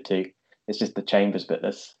both alluded to. It's just the Chambers bit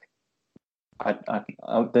that's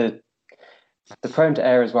the prone to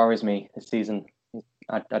errors worries me this season. We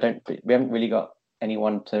haven't really got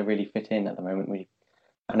anyone to really fit in at the moment.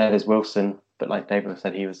 I know there's Wilson, but like David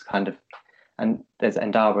said, he was kind of, and there's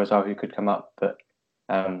Ndaba as well who could come up, but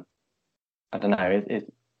I don't know.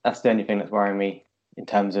 That's the only thing that's worrying me in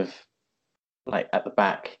terms of like at the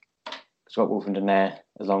back. Because got Wolfenden there,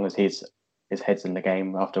 as long as his head's in the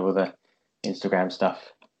game after all the Instagram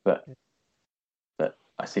stuff. But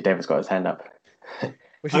I see David's got his hand up. I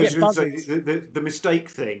was going to say the mistake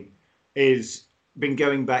thing is been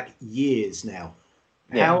going back years now.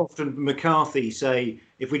 Yeah. How often McCarthy say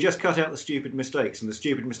if we just cut out the stupid mistakes, and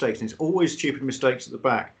it's always stupid mistakes at the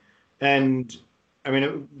back. And I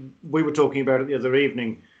mean, we were talking about it the other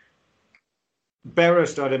evening. Berra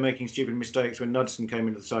started making stupid mistakes when Knudsen came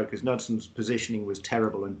into the side because Knudsen's positioning was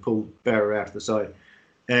terrible and pulled Berra out of the side.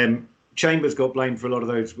 Chambers got blamed for a lot of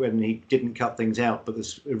those when he didn't cut things out, but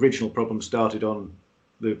the original problem started on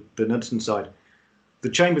the Knudsen side. The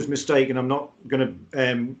Chambers mistake, and I'm not going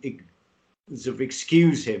to sort of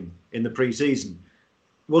excuse him in the pre-season,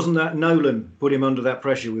 wasn't that Nolan put him under that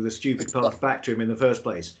pressure with a stupid pass back to him in the first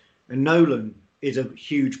place? And Nolan is a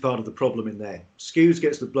huge part of the problem in there. Skuse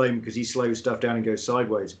gets the blame because he slows stuff down and goes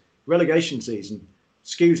sideways. Relegation season,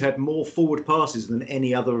 Skuse had more forward passes than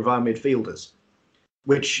any other of our midfielders,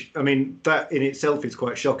 which, I mean, that in itself is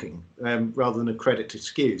quite shocking, rather than a credit to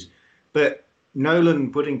Skuse. But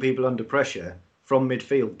Nolan putting people under pressure from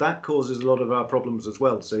midfield, that causes a lot of our problems as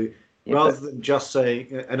well. So rather than just say,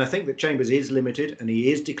 and I think that Chambers is limited and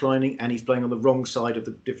he is declining and he's playing on the wrong side of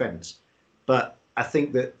the defence. But I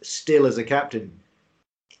think that still as a captain,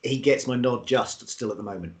 he gets my nod just still at the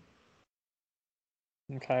moment.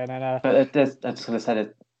 Okay, and then But I just going to say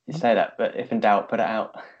that you say that, but if in doubt, put it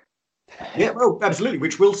out. Yeah, well, absolutely,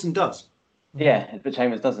 which Wilson does. Yeah, but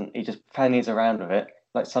Chambers doesn't. He just fannies around with it,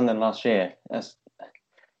 like Sunderland last year. There's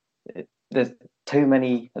too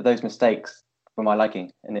many of those mistakes for my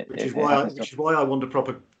liking, and Which is why I want a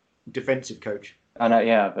proper defensive coach. I know,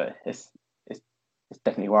 yeah, but it's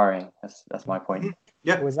definitely worrying. That's my point.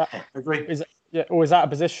 Yeah, or is that I agree. or is that a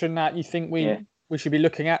position that you think we should be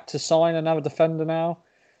looking at to sign another defender now?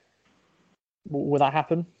 Will that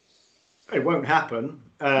happen? It won't happen.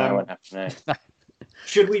 No, it won't happen. No.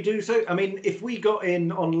 Should we do so? I mean, if we got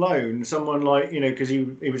in on loan, someone like, because he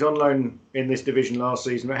was on loan in this division last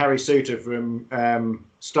season, but Harry Suter from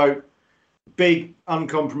Stoke, big,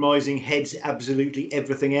 uncompromising, heads absolutely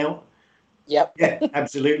everything out. Yep. Yeah,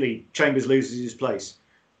 absolutely. Chambers loses his place.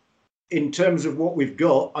 In terms of what we've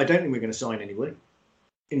got, I don't think we're going to sign anybody.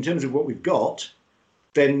 In terms of what we've got,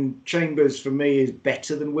 then Chambers for me is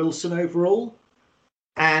better than Wilson overall.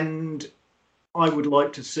 And I would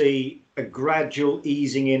like to see a gradual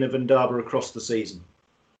easing in of Ndaba across the season.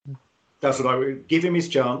 That's what I would give him his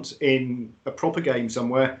chance in a proper game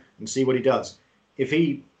somewhere and see what he does. If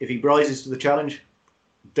he rises to the challenge,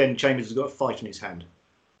 then Chambers has got a fight in his hand.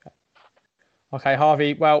 Okay,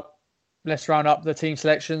 Harvey. Well, let's round up the team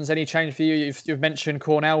selections. Any change for you? You've mentioned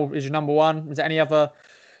Cornell is your number one. Is there any other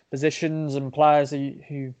positions and players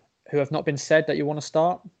who have not been said that you want to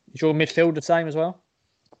start? Is your midfield the same as well?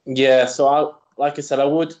 Yeah, so like I said, I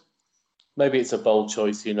would, maybe it's a bold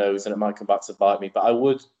choice, who knows, and it might come back to bite me, but I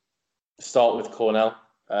would start with Cornell.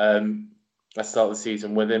 I start the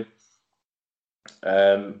season with him.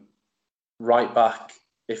 Right back,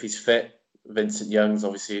 if he's fit, Vincent Young's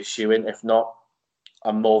obviously a shoo-in. If not,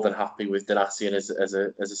 I'm more than happy with Donacien as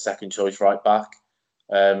a second choice right back.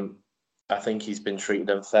 I think he's been treated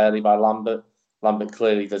unfairly by Lambert. Lambert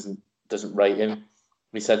clearly doesn't rate him.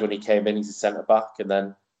 He said when he came in he's a centre back, and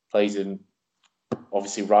then plays him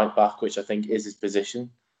obviously right back, which I think is his position.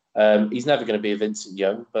 He's never going to be a Vincent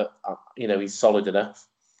Young, but he's solid enough.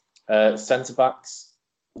 Centre backs,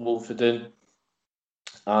 Wolfenden,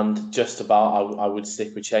 and just about I would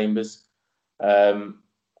stick with Chambers.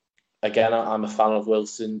 Again, I'm a fan of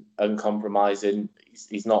Wilson, uncompromising.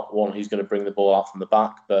 He's not one who's going to bring the ball out from the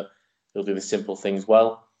back, but he'll do the simple things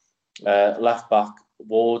well. Left back,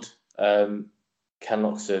 Ward.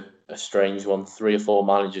 Kenlock's a strange one. 3 or 4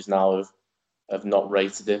 managers now have not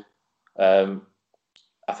rated him.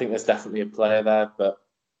 I think there's definitely a player there, but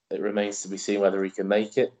it remains to be seen whether he can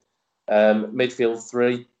make it. Midfield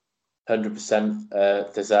 3,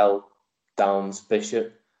 100% Dazelle, Downs,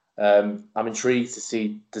 Bishop. I'm intrigued to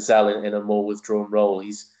see Dazelle in a more withdrawn role.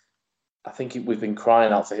 I think we've been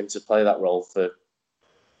crying out for him to play that role for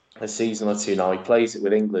a season or two now. He plays it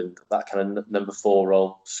with England, that kind of number 4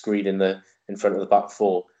 role, screen in front of the back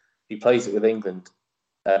 4. He plays it with England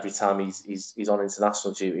every time he's on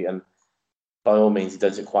international duty, and by all means he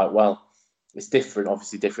does it quite well. It's different,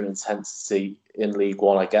 obviously different intensity in League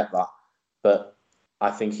One, I get that, but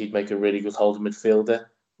I think he'd make a really good holding midfielder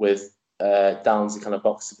with Downs the kind of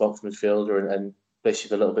box-to-box midfielder and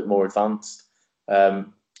Bishop a little bit more advanced. I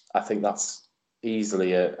think that's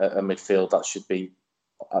easily a midfield that should be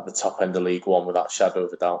at the top end of League One without shadow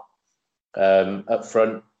of a doubt. Up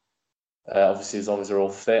front, obviously as long as they're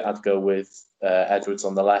all fit, I'd go with Edwards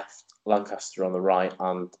on the left, Lancaster on the right,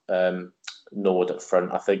 and Norwood up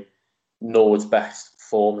front. I think Norwood's best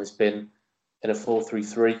form has been in a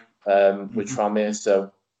 4-3-3 with Tranmere,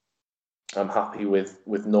 so I'm happy with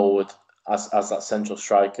Norwood as that central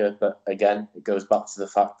striker. But again, it goes back to the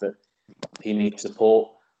fact that he needs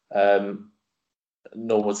support.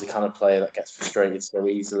 Norwood's the kind of player that gets frustrated so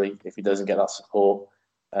easily if he doesn't get that support.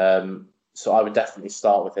 So I would definitely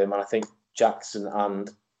start with him. And I think Jackson and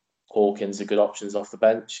Hawkins are good options off the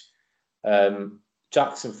bench.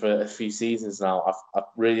 Jackson for a few seasons now, I've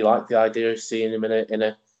really liked the idea of seeing him in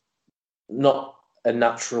a not a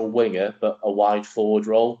natural winger, but a wide forward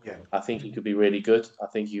role. Yeah. I think he could be really good. I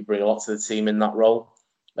think he could bring a lot to the team in that role.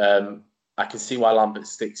 I can see why Lambert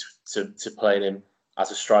sticks to playing him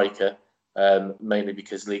as a striker, mainly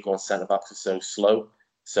because League One centre-backs are so slow,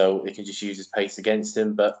 so they can just use his pace against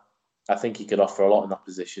him. But I think he could offer a lot in that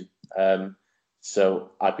position.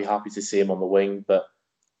 So I'd be happy to see him on the wing, but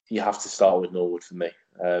you have to start with Norwood for me.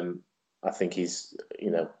 I think he's,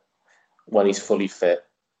 when he's fully fit,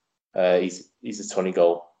 he's a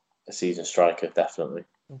 20-goal a season striker, definitely.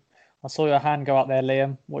 I saw your hand go up there,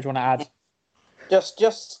 Liam. What do you want to add?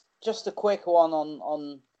 Just a quick one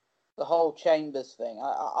on the whole Chambers thing.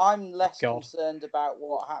 I'm less concerned about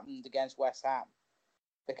what happened against West Ham,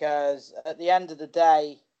 because at the end of the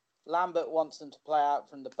day, Lambert wants them to play out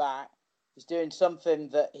from the back. He's doing something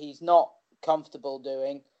that he's not comfortable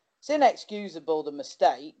doing. It's inexcusable, the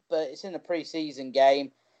mistake, but it's in a pre-season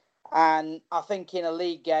game. And I think in a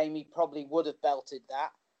league game, he probably would have belted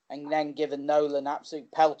that and then given Nolan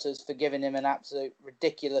absolute pelters for giving him an absolute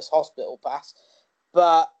ridiculous hospital pass.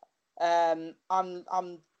 But I'm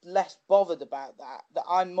less bothered about that. That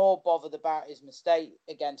I'm more bothered about his mistake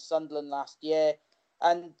against Sunderland last year,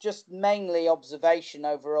 and just mainly observation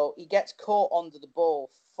overall. He gets caught under the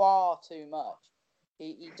ball far too much.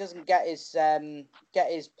 He doesn't get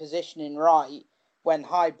his positioning right when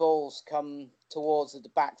high balls come towards the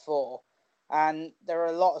back four, and there are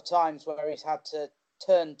a lot of times where he's had to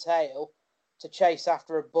turn tail to chase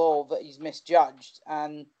after a ball that he's misjudged,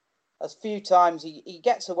 and a few times he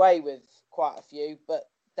gets away with quite a few, but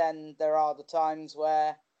then there are the times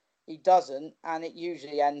where he doesn't, and it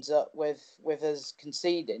usually ends up with us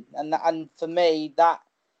conceding. And for me, that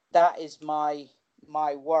is my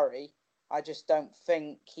worry. I just don't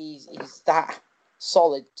think he's that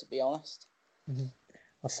solid, to be honest. Mm-hmm.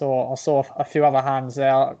 I saw a few other hands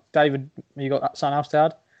there. David, you got something else to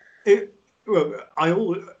add?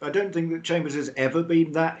 I don't think that Chambers has ever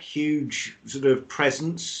been that huge sort of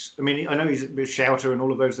presence. I mean, I know he's a bit shouter and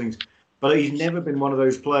all of those things, but he's never been one of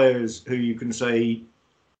those players who you can say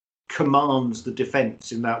commands the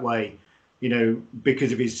defence in that way,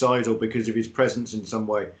 because of his size or because of his presence in some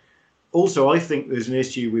way. Also, I think there's an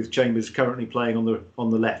issue with Chambers currently playing on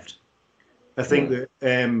the left. I think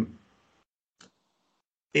that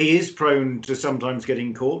he is prone to sometimes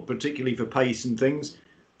getting caught, particularly for pace and things.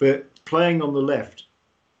 But playing on the left,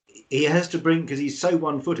 he has to because he's so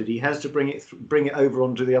one-footed, he has to bring it over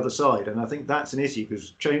onto the other side. And I think that's an issue,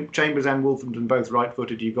 because Chambers and Wolfenden both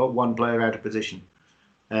right-footed. You've got one player out of position,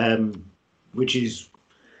 which is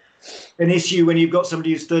an issue when you've got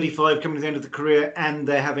somebody who's 35 coming to the end of the career and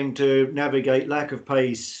they're having to navigate lack of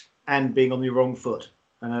pace and being on the wrong foot.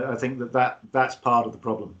 And I think that's part of the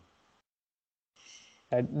problem.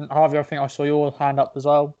 Harvey, I think I saw your hand up as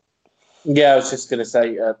well. Yeah, I was just going to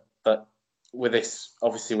say that with this,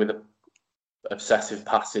 obviously with the obsessive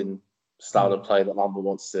passing style of play that Lambert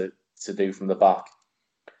wants to do from the back,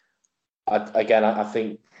 I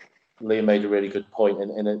think Liam made a really good point.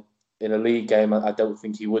 In a league game, I don't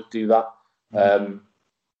think he would do that.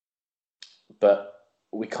 But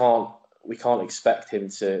we can't expect him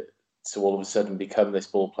to all of a sudden become this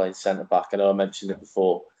ball playing centre back. I know I mentioned it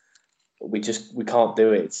before. We can't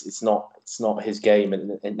do it. It's not his game,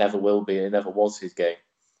 and it never will be. It never was his game.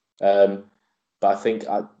 But I think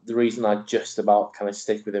the reason I just about kind of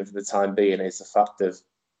stick with him for the time being is the fact of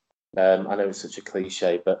I know it's such a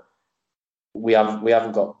cliche, but we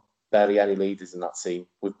haven't got barely any leaders in that team.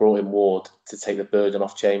 We've brought in Ward to take the burden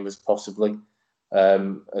off Chambers, possibly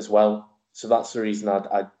as well. So that's the reason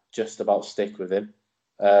I'd just about stick with him.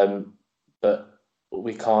 But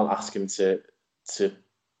we can't ask him to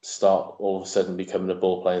start all of a sudden becoming a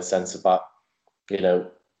ball playing centre back,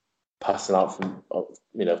 passing out from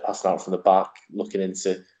the back, looking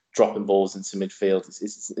into dropping balls into midfield.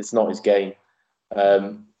 It's not his game.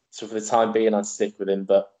 So for the time being, I'd stick with him.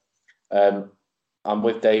 But I'm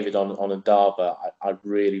with David on Ndaba. I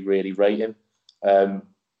really, really rate him.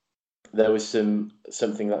 There was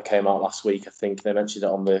something that came out last week. I think they mentioned it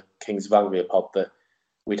on the Kings of Anglia pod that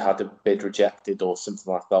we'd had a bid rejected or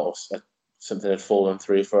something like that, or something had fallen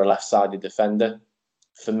through for a left-sided defender.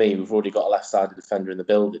 For me, we've already got a left-sided defender in the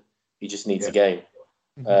building. He just needs a game.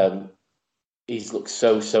 He's looked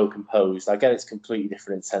so composed. I get it's completely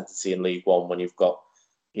different intensity in League One when you've got,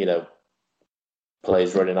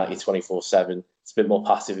 players running at you 24/7. it's a bit more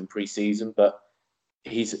passive in pre-season, but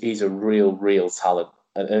he's a real talent.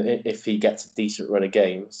 And if he gets a decent run of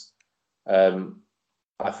games,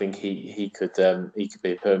 I think he could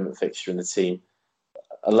be a permanent fixture in the team.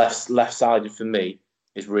 A left-sided for me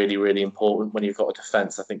is really important when you've got a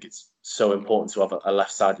defence. I think it's so important to have a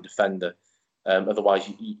left-sided defender.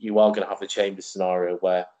 Otherwise, you are going to have the Chambers scenario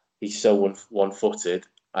where he's so one-footed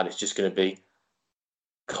and it's just going to be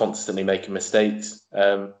constantly making mistakes.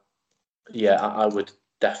 I would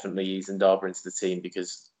definitely ease Ndaba into the team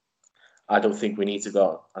because I don't think we need to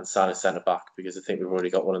go and sign a centre-back because I think we've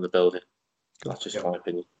already got one in the building. That's just my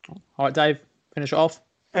opinion. All right, Dave, finish it off.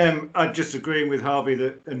 I'm just agreeing with Harvey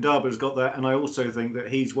that Ndaba's got that, and I also think that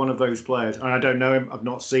he's one of those players, and I don't know him, I've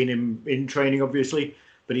not seen him in training, obviously,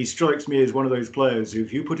 but he strikes me as one of those players who,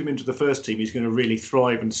 if you put him into the first team, he's going to really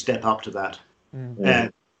thrive and step up to that.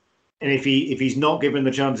 And if he's not given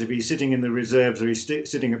the chance, if he's sitting in the reserves or he's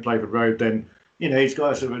sitting at Playford Road, then, he's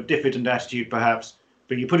got a sort of a diffident attitude perhaps,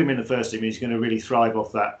 but you put him in the first team, he's going to really thrive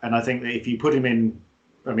off that. And I think that if you put him in,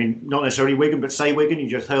 not necessarily Wigan, but say Wigan, you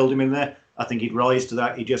just hurled him in there, I think he'd rise to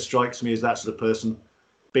that. He just strikes me as that sort of person,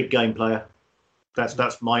 big game player.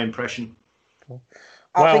 That's my impression.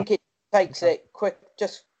 I think it takes it quick.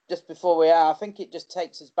 Just before we are, I think it just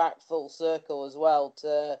takes us back full circle as well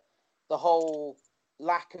to the whole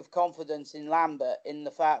lack of confidence in Lambert, in the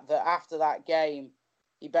fact that after that game,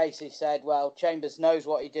 he basically said, "Well, Chambers knows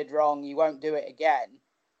what he did wrong. He won't do it again."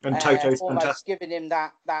 And Toto's almost fantastic. giving him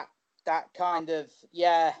that kind of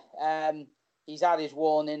he's had his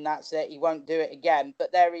warning, that's it, he won't do it again.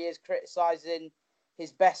 But there he is criticising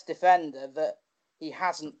his best defender that he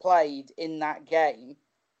hasn't played in that game.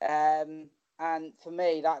 And for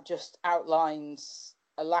me, that just outlines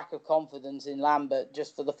a lack of confidence in Lambert,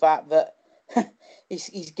 just for the fact that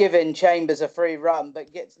he's giving Chambers a free run, but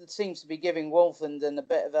seems to be giving Wolfenden a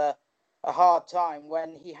bit of a hard time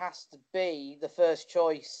when he has to be the first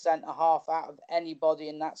choice centre-half out of anybody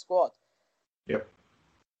in that squad. Yep.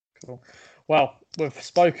 Cool. Well, we've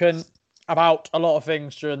spoken about a lot of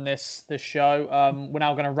things during this show. We're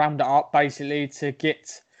now going to round it up basically to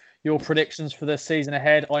get your predictions for the season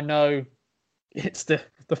ahead. I know it's the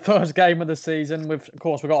first game of the season. Of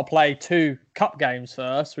course, we've got to play 2 cup games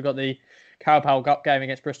first. We've got the Carabao Cup game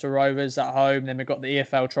against Bristol Rovers at home. Then we've got the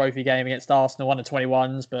EFL Trophy game against Arsenal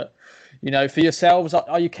under-21s. But, for yourselves,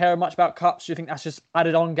 are you caring much about cups? Do you think that's just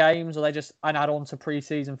added on games, or are they just an add-on to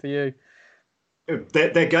pre-season for you?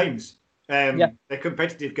 They're games. They're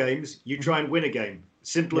competitive games. You try and win a game.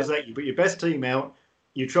 Simple as that. You put your best team out.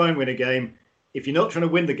 You try and win a game. If you're not trying to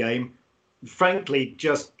win the game, frankly,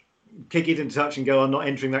 just kick it into touch and go, I'm not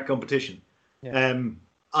entering that competition. Yeah.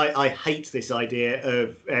 I hate this idea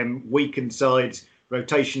of weakened sides,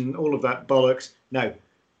 rotation, all of that bollocks. No,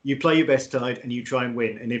 you play your best side and you try and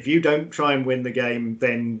win. And if you don't try and win the game,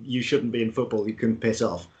 then you shouldn't be in football. You can piss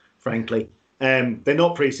off, frankly. They're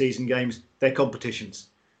not pre-season games. They're competitions.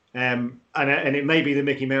 And it may be the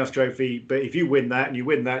Mickey Mouse Trophy, but if you win that and you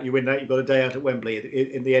win that, you've got a day out at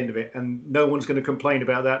Wembley in the end of it. And no one's going to complain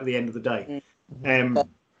about that at the end of the day.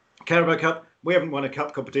 Carabao Cup, we haven't won a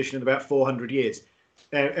cup competition in about 400 years.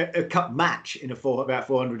 A cup match in about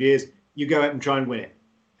 400 years, you go out and try and win it.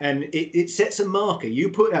 And it sets a marker. You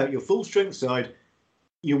put out your full strength side,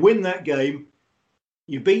 you win that game,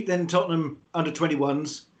 you beat then Tottenham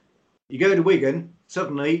under-21s, you go to Wigan,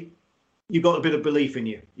 suddenly you've got a bit of belief in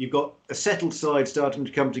you. You've got a settled side starting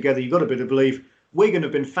to come together. You've got a bit of belief. Wigan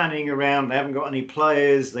have been fanning around. They haven't got any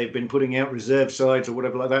players. They've been putting out reserve sides or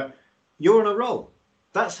whatever like that. You're on a roll.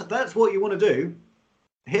 That's what you want to do.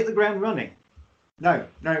 Hit the ground running. No,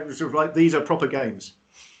 sort of like these are proper games.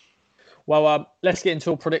 Well, let's get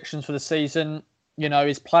into our predictions for the season.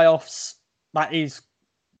 Is playoffs, that is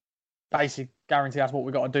basically guaranteed. That's what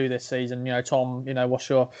we've got to do this season. Tom, what's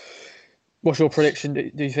your prediction?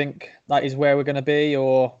 Do you think that is where we're going to be,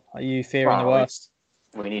 or are you fearing the worst?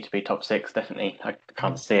 We need to be top 6, definitely. I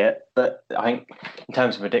can't see it. But I think in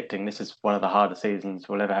terms of predicting, this is one of the hardest seasons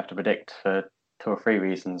we'll ever have to predict for 2 or 3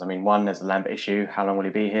 reasons. One, there's the Lambert issue. How long will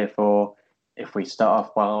he be here for? If we start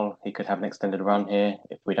off well, he could have an extended run here.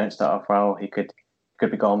 If we don't start off well, he could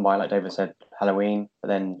be gone by, like David said, Halloween. But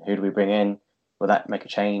then who do we bring in? Will that make a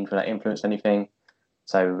change? Will that influence anything?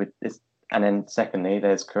 And then secondly,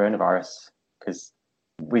 there's coronavirus, because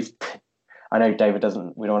I know David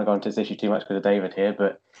doesn't. We don't want to go into this issue too much because of David here,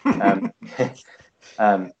 but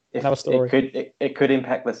it could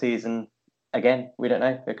impact the season again. We don't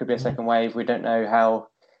know. There could be a second wave. We don't know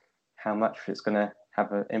how much it's going to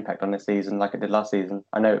have an impact on this season, like it did last season.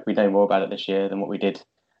 I know we know more about it this year than what we did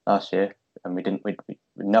last year, and we had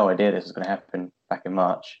no idea this was going to happen back in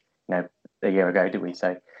March. A year ago, did we?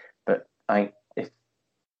 But I think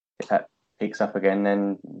if that picks up again,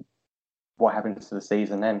 then what happens to the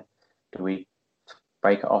season then? Do we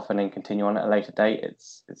break it off and then continue on at a later date?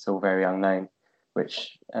 It's all very unknown. What was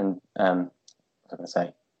I going to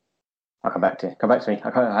say? I'll come back to me.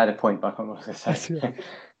 I had a point, but I can't remember what I was going to say.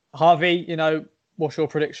 Harvey, what's your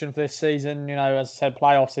prediction for this season? As I said,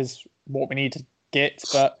 playoffs is what we need to get,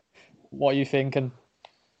 but what are you thinking?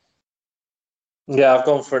 Yeah, I've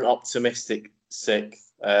gone for an optimistic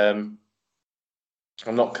 6th. I'm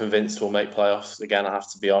not convinced we'll make playoffs again, I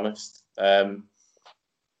have to be honest.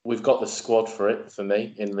 We've got the squad for it, for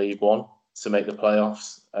me, in League One to make the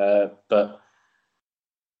playoffs. But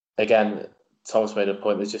again, Tom's made a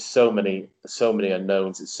point. There's just so many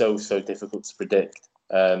unknowns. It's so difficult to predict.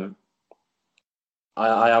 I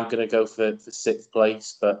am going to go for 6th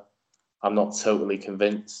place, but I'm not totally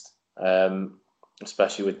convinced.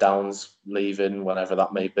 Especially with Downs leaving, whenever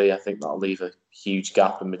that may be. I think that'll leave a huge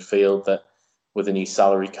gap in midfield that, with a new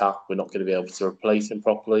salary cap, we're not going to be able to replace him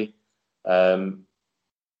properly. I'd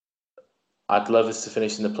love us to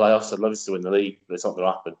finish in the playoffs. I'd love us to win the league, but it's not going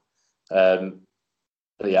to happen.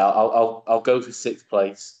 But yeah, I'll go for 6th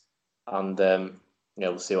place, and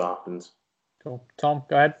we'll see what happens. Cool. Tom,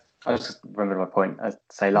 go ahead. I just remembered my point. I'd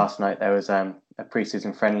say last night there was a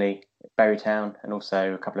pre-season friendly at Bury Town, and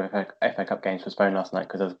also a couple of FA Cup games postponed last night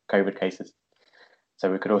because of COVID cases.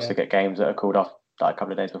 So we could also get games that are called off like a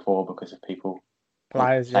couple of days before because of people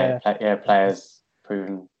players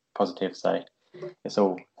proven positive. So it's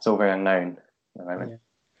all very unknown at the moment.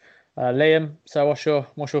 Liam, so what's your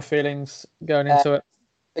feelings going into it?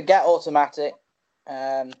 Forget automatic.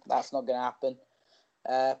 That's not going to happen.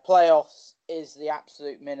 Playoffs is the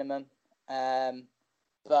absolute minimum,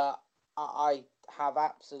 but I have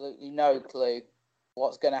absolutely no clue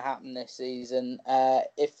what's going to happen this season.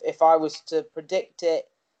 If I was to predict it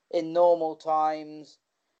in normal times,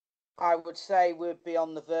 I would say we'd be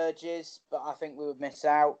on the verges, but I think we would miss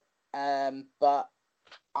out. But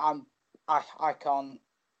I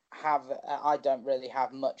don't really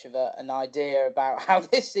have much of an idea about how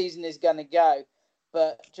this season is going to go.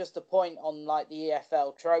 But just a point on like the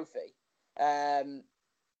EFL trophy,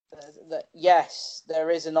 that yes, there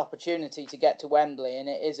is an opportunity to get to Wembley, and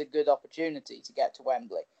it is a good opportunity to get to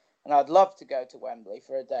Wembley. And I'd love to go to Wembley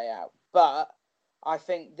for a day out. But I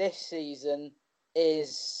think this season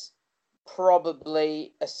is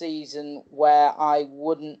probably a season where I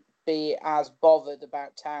wouldn't be as bothered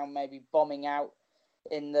about Town maybe bombing out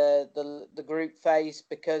in the group phase,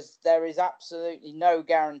 because there is absolutely no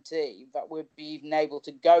guarantee that we'd be even able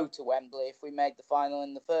to go to Wembley if we made the final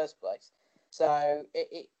in the first place. So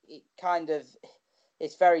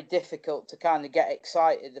it's very difficult to kind of get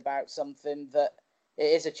excited about something that it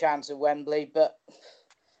is a chance of Wembley, but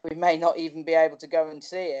we may not even be able to go and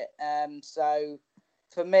see it. So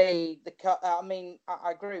for me, the cup. I mean,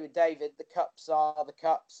 I agree with David. The cups are the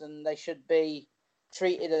cups, and they should be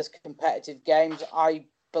treated as competitive games. I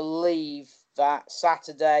believe that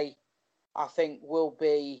Saturday, I think, will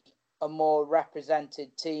be a more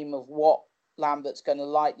represented team of what Lambert's going to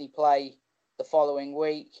likely play the following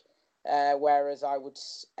week, whereas I would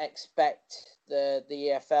expect the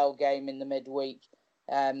EFL game in the midweek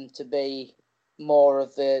to be more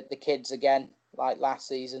of the kids again, like last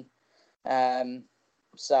season. And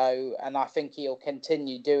I think he'll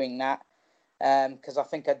continue doing that. Because I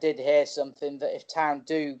think I did hear something that if Town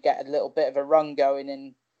do get a little bit of a run going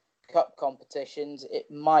in cup competitions,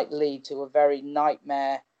 it might lead to a very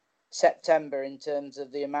nightmare September in terms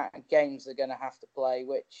of the amount of games they're going to have to play,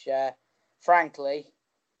 which, frankly,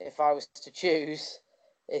 if I was to choose,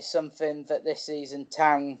 is something that this season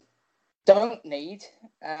Town don't need,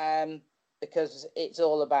 because it's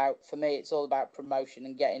all about promotion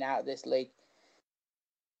and getting out of this league.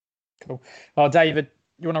 Cool. Well, David,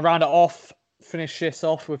 you want to round it off? Finish this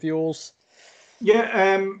off with yours. Yeah,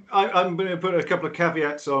 I'm going to put a couple of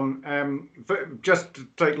caveats on. Just to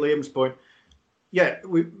take Liam's point,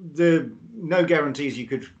 no guarantees you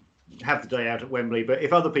could have the day out at Wembley, but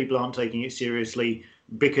if other people aren't taking it seriously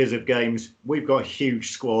because of games, we've got a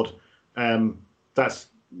huge squad. That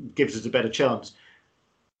gives us a better chance.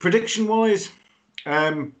 Prediction-wise,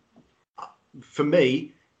 for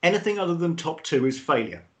me, anything other than top 2 is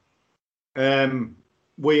failure.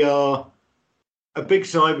 We are a big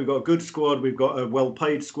side. We've got a good squad. We've got a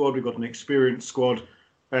well-paid squad. We've got an experienced squad.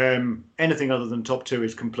 Anything other than top 2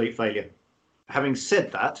 is complete failure. Having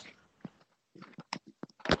said that,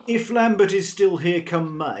 if Lambert is still here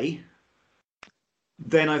come May,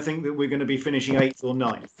 then I think that we're going to be finishing 8th or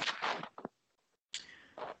 9th.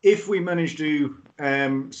 If we manage to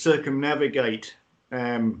circumnavigate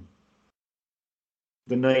the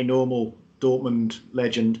nay normal Dortmund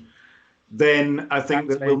legend, then I think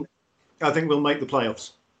that I think we'll make the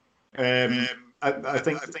playoffs. I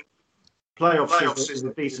think playoffs is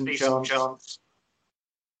a decent chance,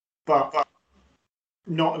 but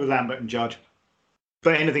not with Lambert and Judge.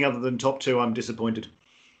 But anything other than top 2, I'm disappointed.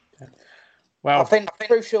 Well, I think the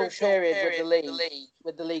crucial period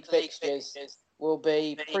with the league fixtures will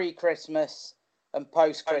be pre-Christmas and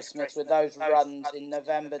post-Christmas, with those runs in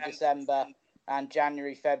November, December, and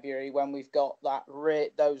January, February, when we've got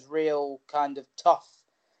those real kind of tough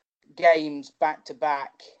games back to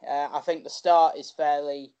back. I think the start is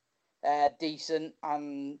fairly decent,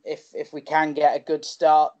 and if we can get a good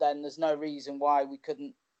start, then there's no reason why we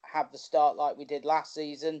couldn't have the start like we did last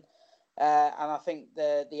season. And I think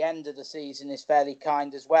the end of the season is fairly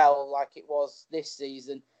kind as well, like it was this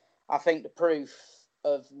season. I think the proof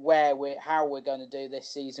of how we're going to do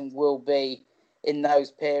this season will be in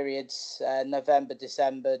those periods, November,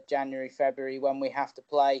 December, January, February, when we have to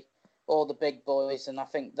play all the big boys. And I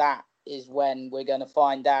think that is when we're going to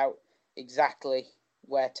find out exactly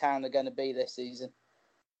where Town are going to be this season.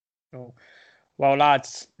 Cool. Well,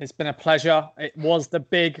 lads, it's been a pleasure. It was the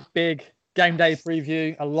big game day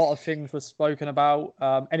preview. A lot of things were spoken about.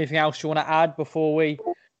 Anything else you want to add before we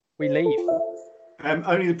leave?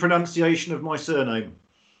 Only the pronunciation of my surname.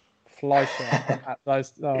 Fleischer.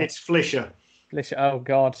 It's Flischer. Flischer. Oh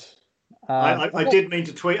God. I did mean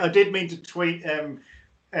to tweet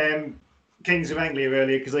Kings of Anglia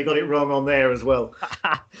earlier because they got it wrong on there as well.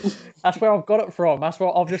 That's where I've got it from. That's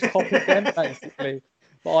what I've just copied them basically.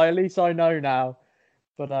 But at least I know now.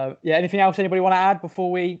 But anything else anybody want to add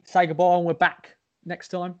before we say goodbye and we're back next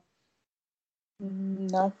time?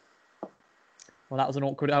 No. Well, that was an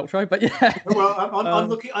awkward outro, but yeah. Well,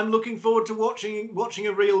 I'm looking forward to watching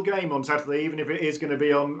a real game on Saturday, even if it is going to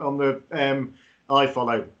be on the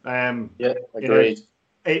iFollow. Yeah, agreed.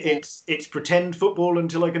 It's pretend football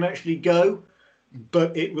until I can actually go,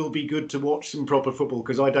 but it will be good to watch some proper football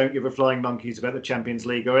because I don't give a flying monkeys about the Champions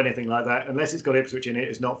League or anything like that. Unless it's got Ipswich in it,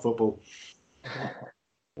 it's not football.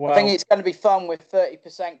 Well, I think it's going to be fun with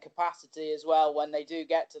 30% capacity as well when they do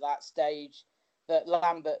get to that stage, that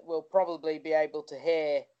Lambert will probably be able to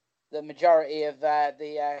hear the majority of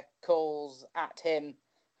the calls at him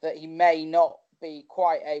that he may not be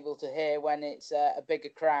quite able to hear when it's a bigger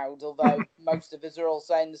crowd, although most of us are all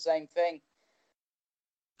saying the same thing.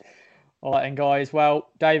 All right, and guys, well,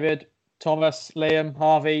 David, Thomas, Liam,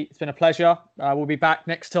 Harvey, it's been a pleasure. We'll be back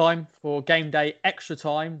next time for Game Day Extra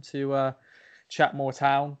Time to chat more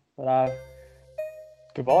Town. But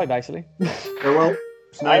goodbye, basically. Well,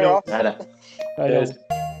 Cheers.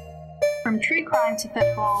 From true crime to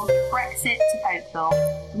football, Brexit to folklore.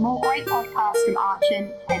 For more great podcasts from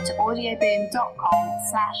Archon, head to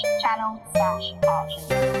audioboom.com/channel/Archon.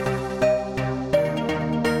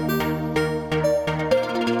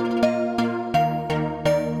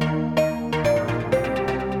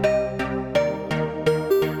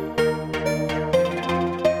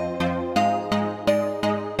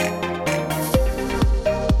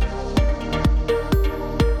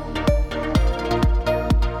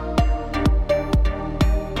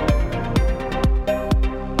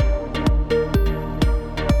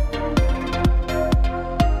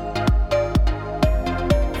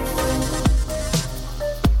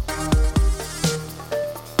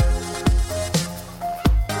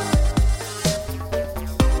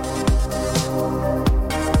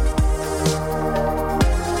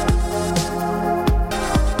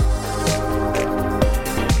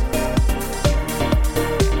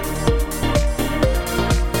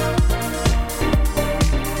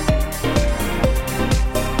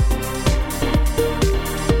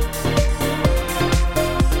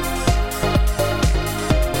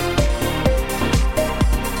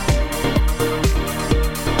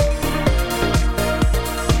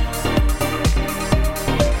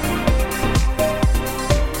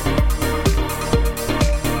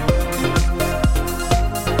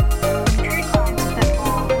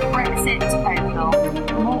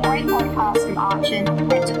 Archon,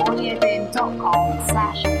 head to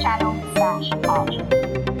audioboom.com/channel/Archon.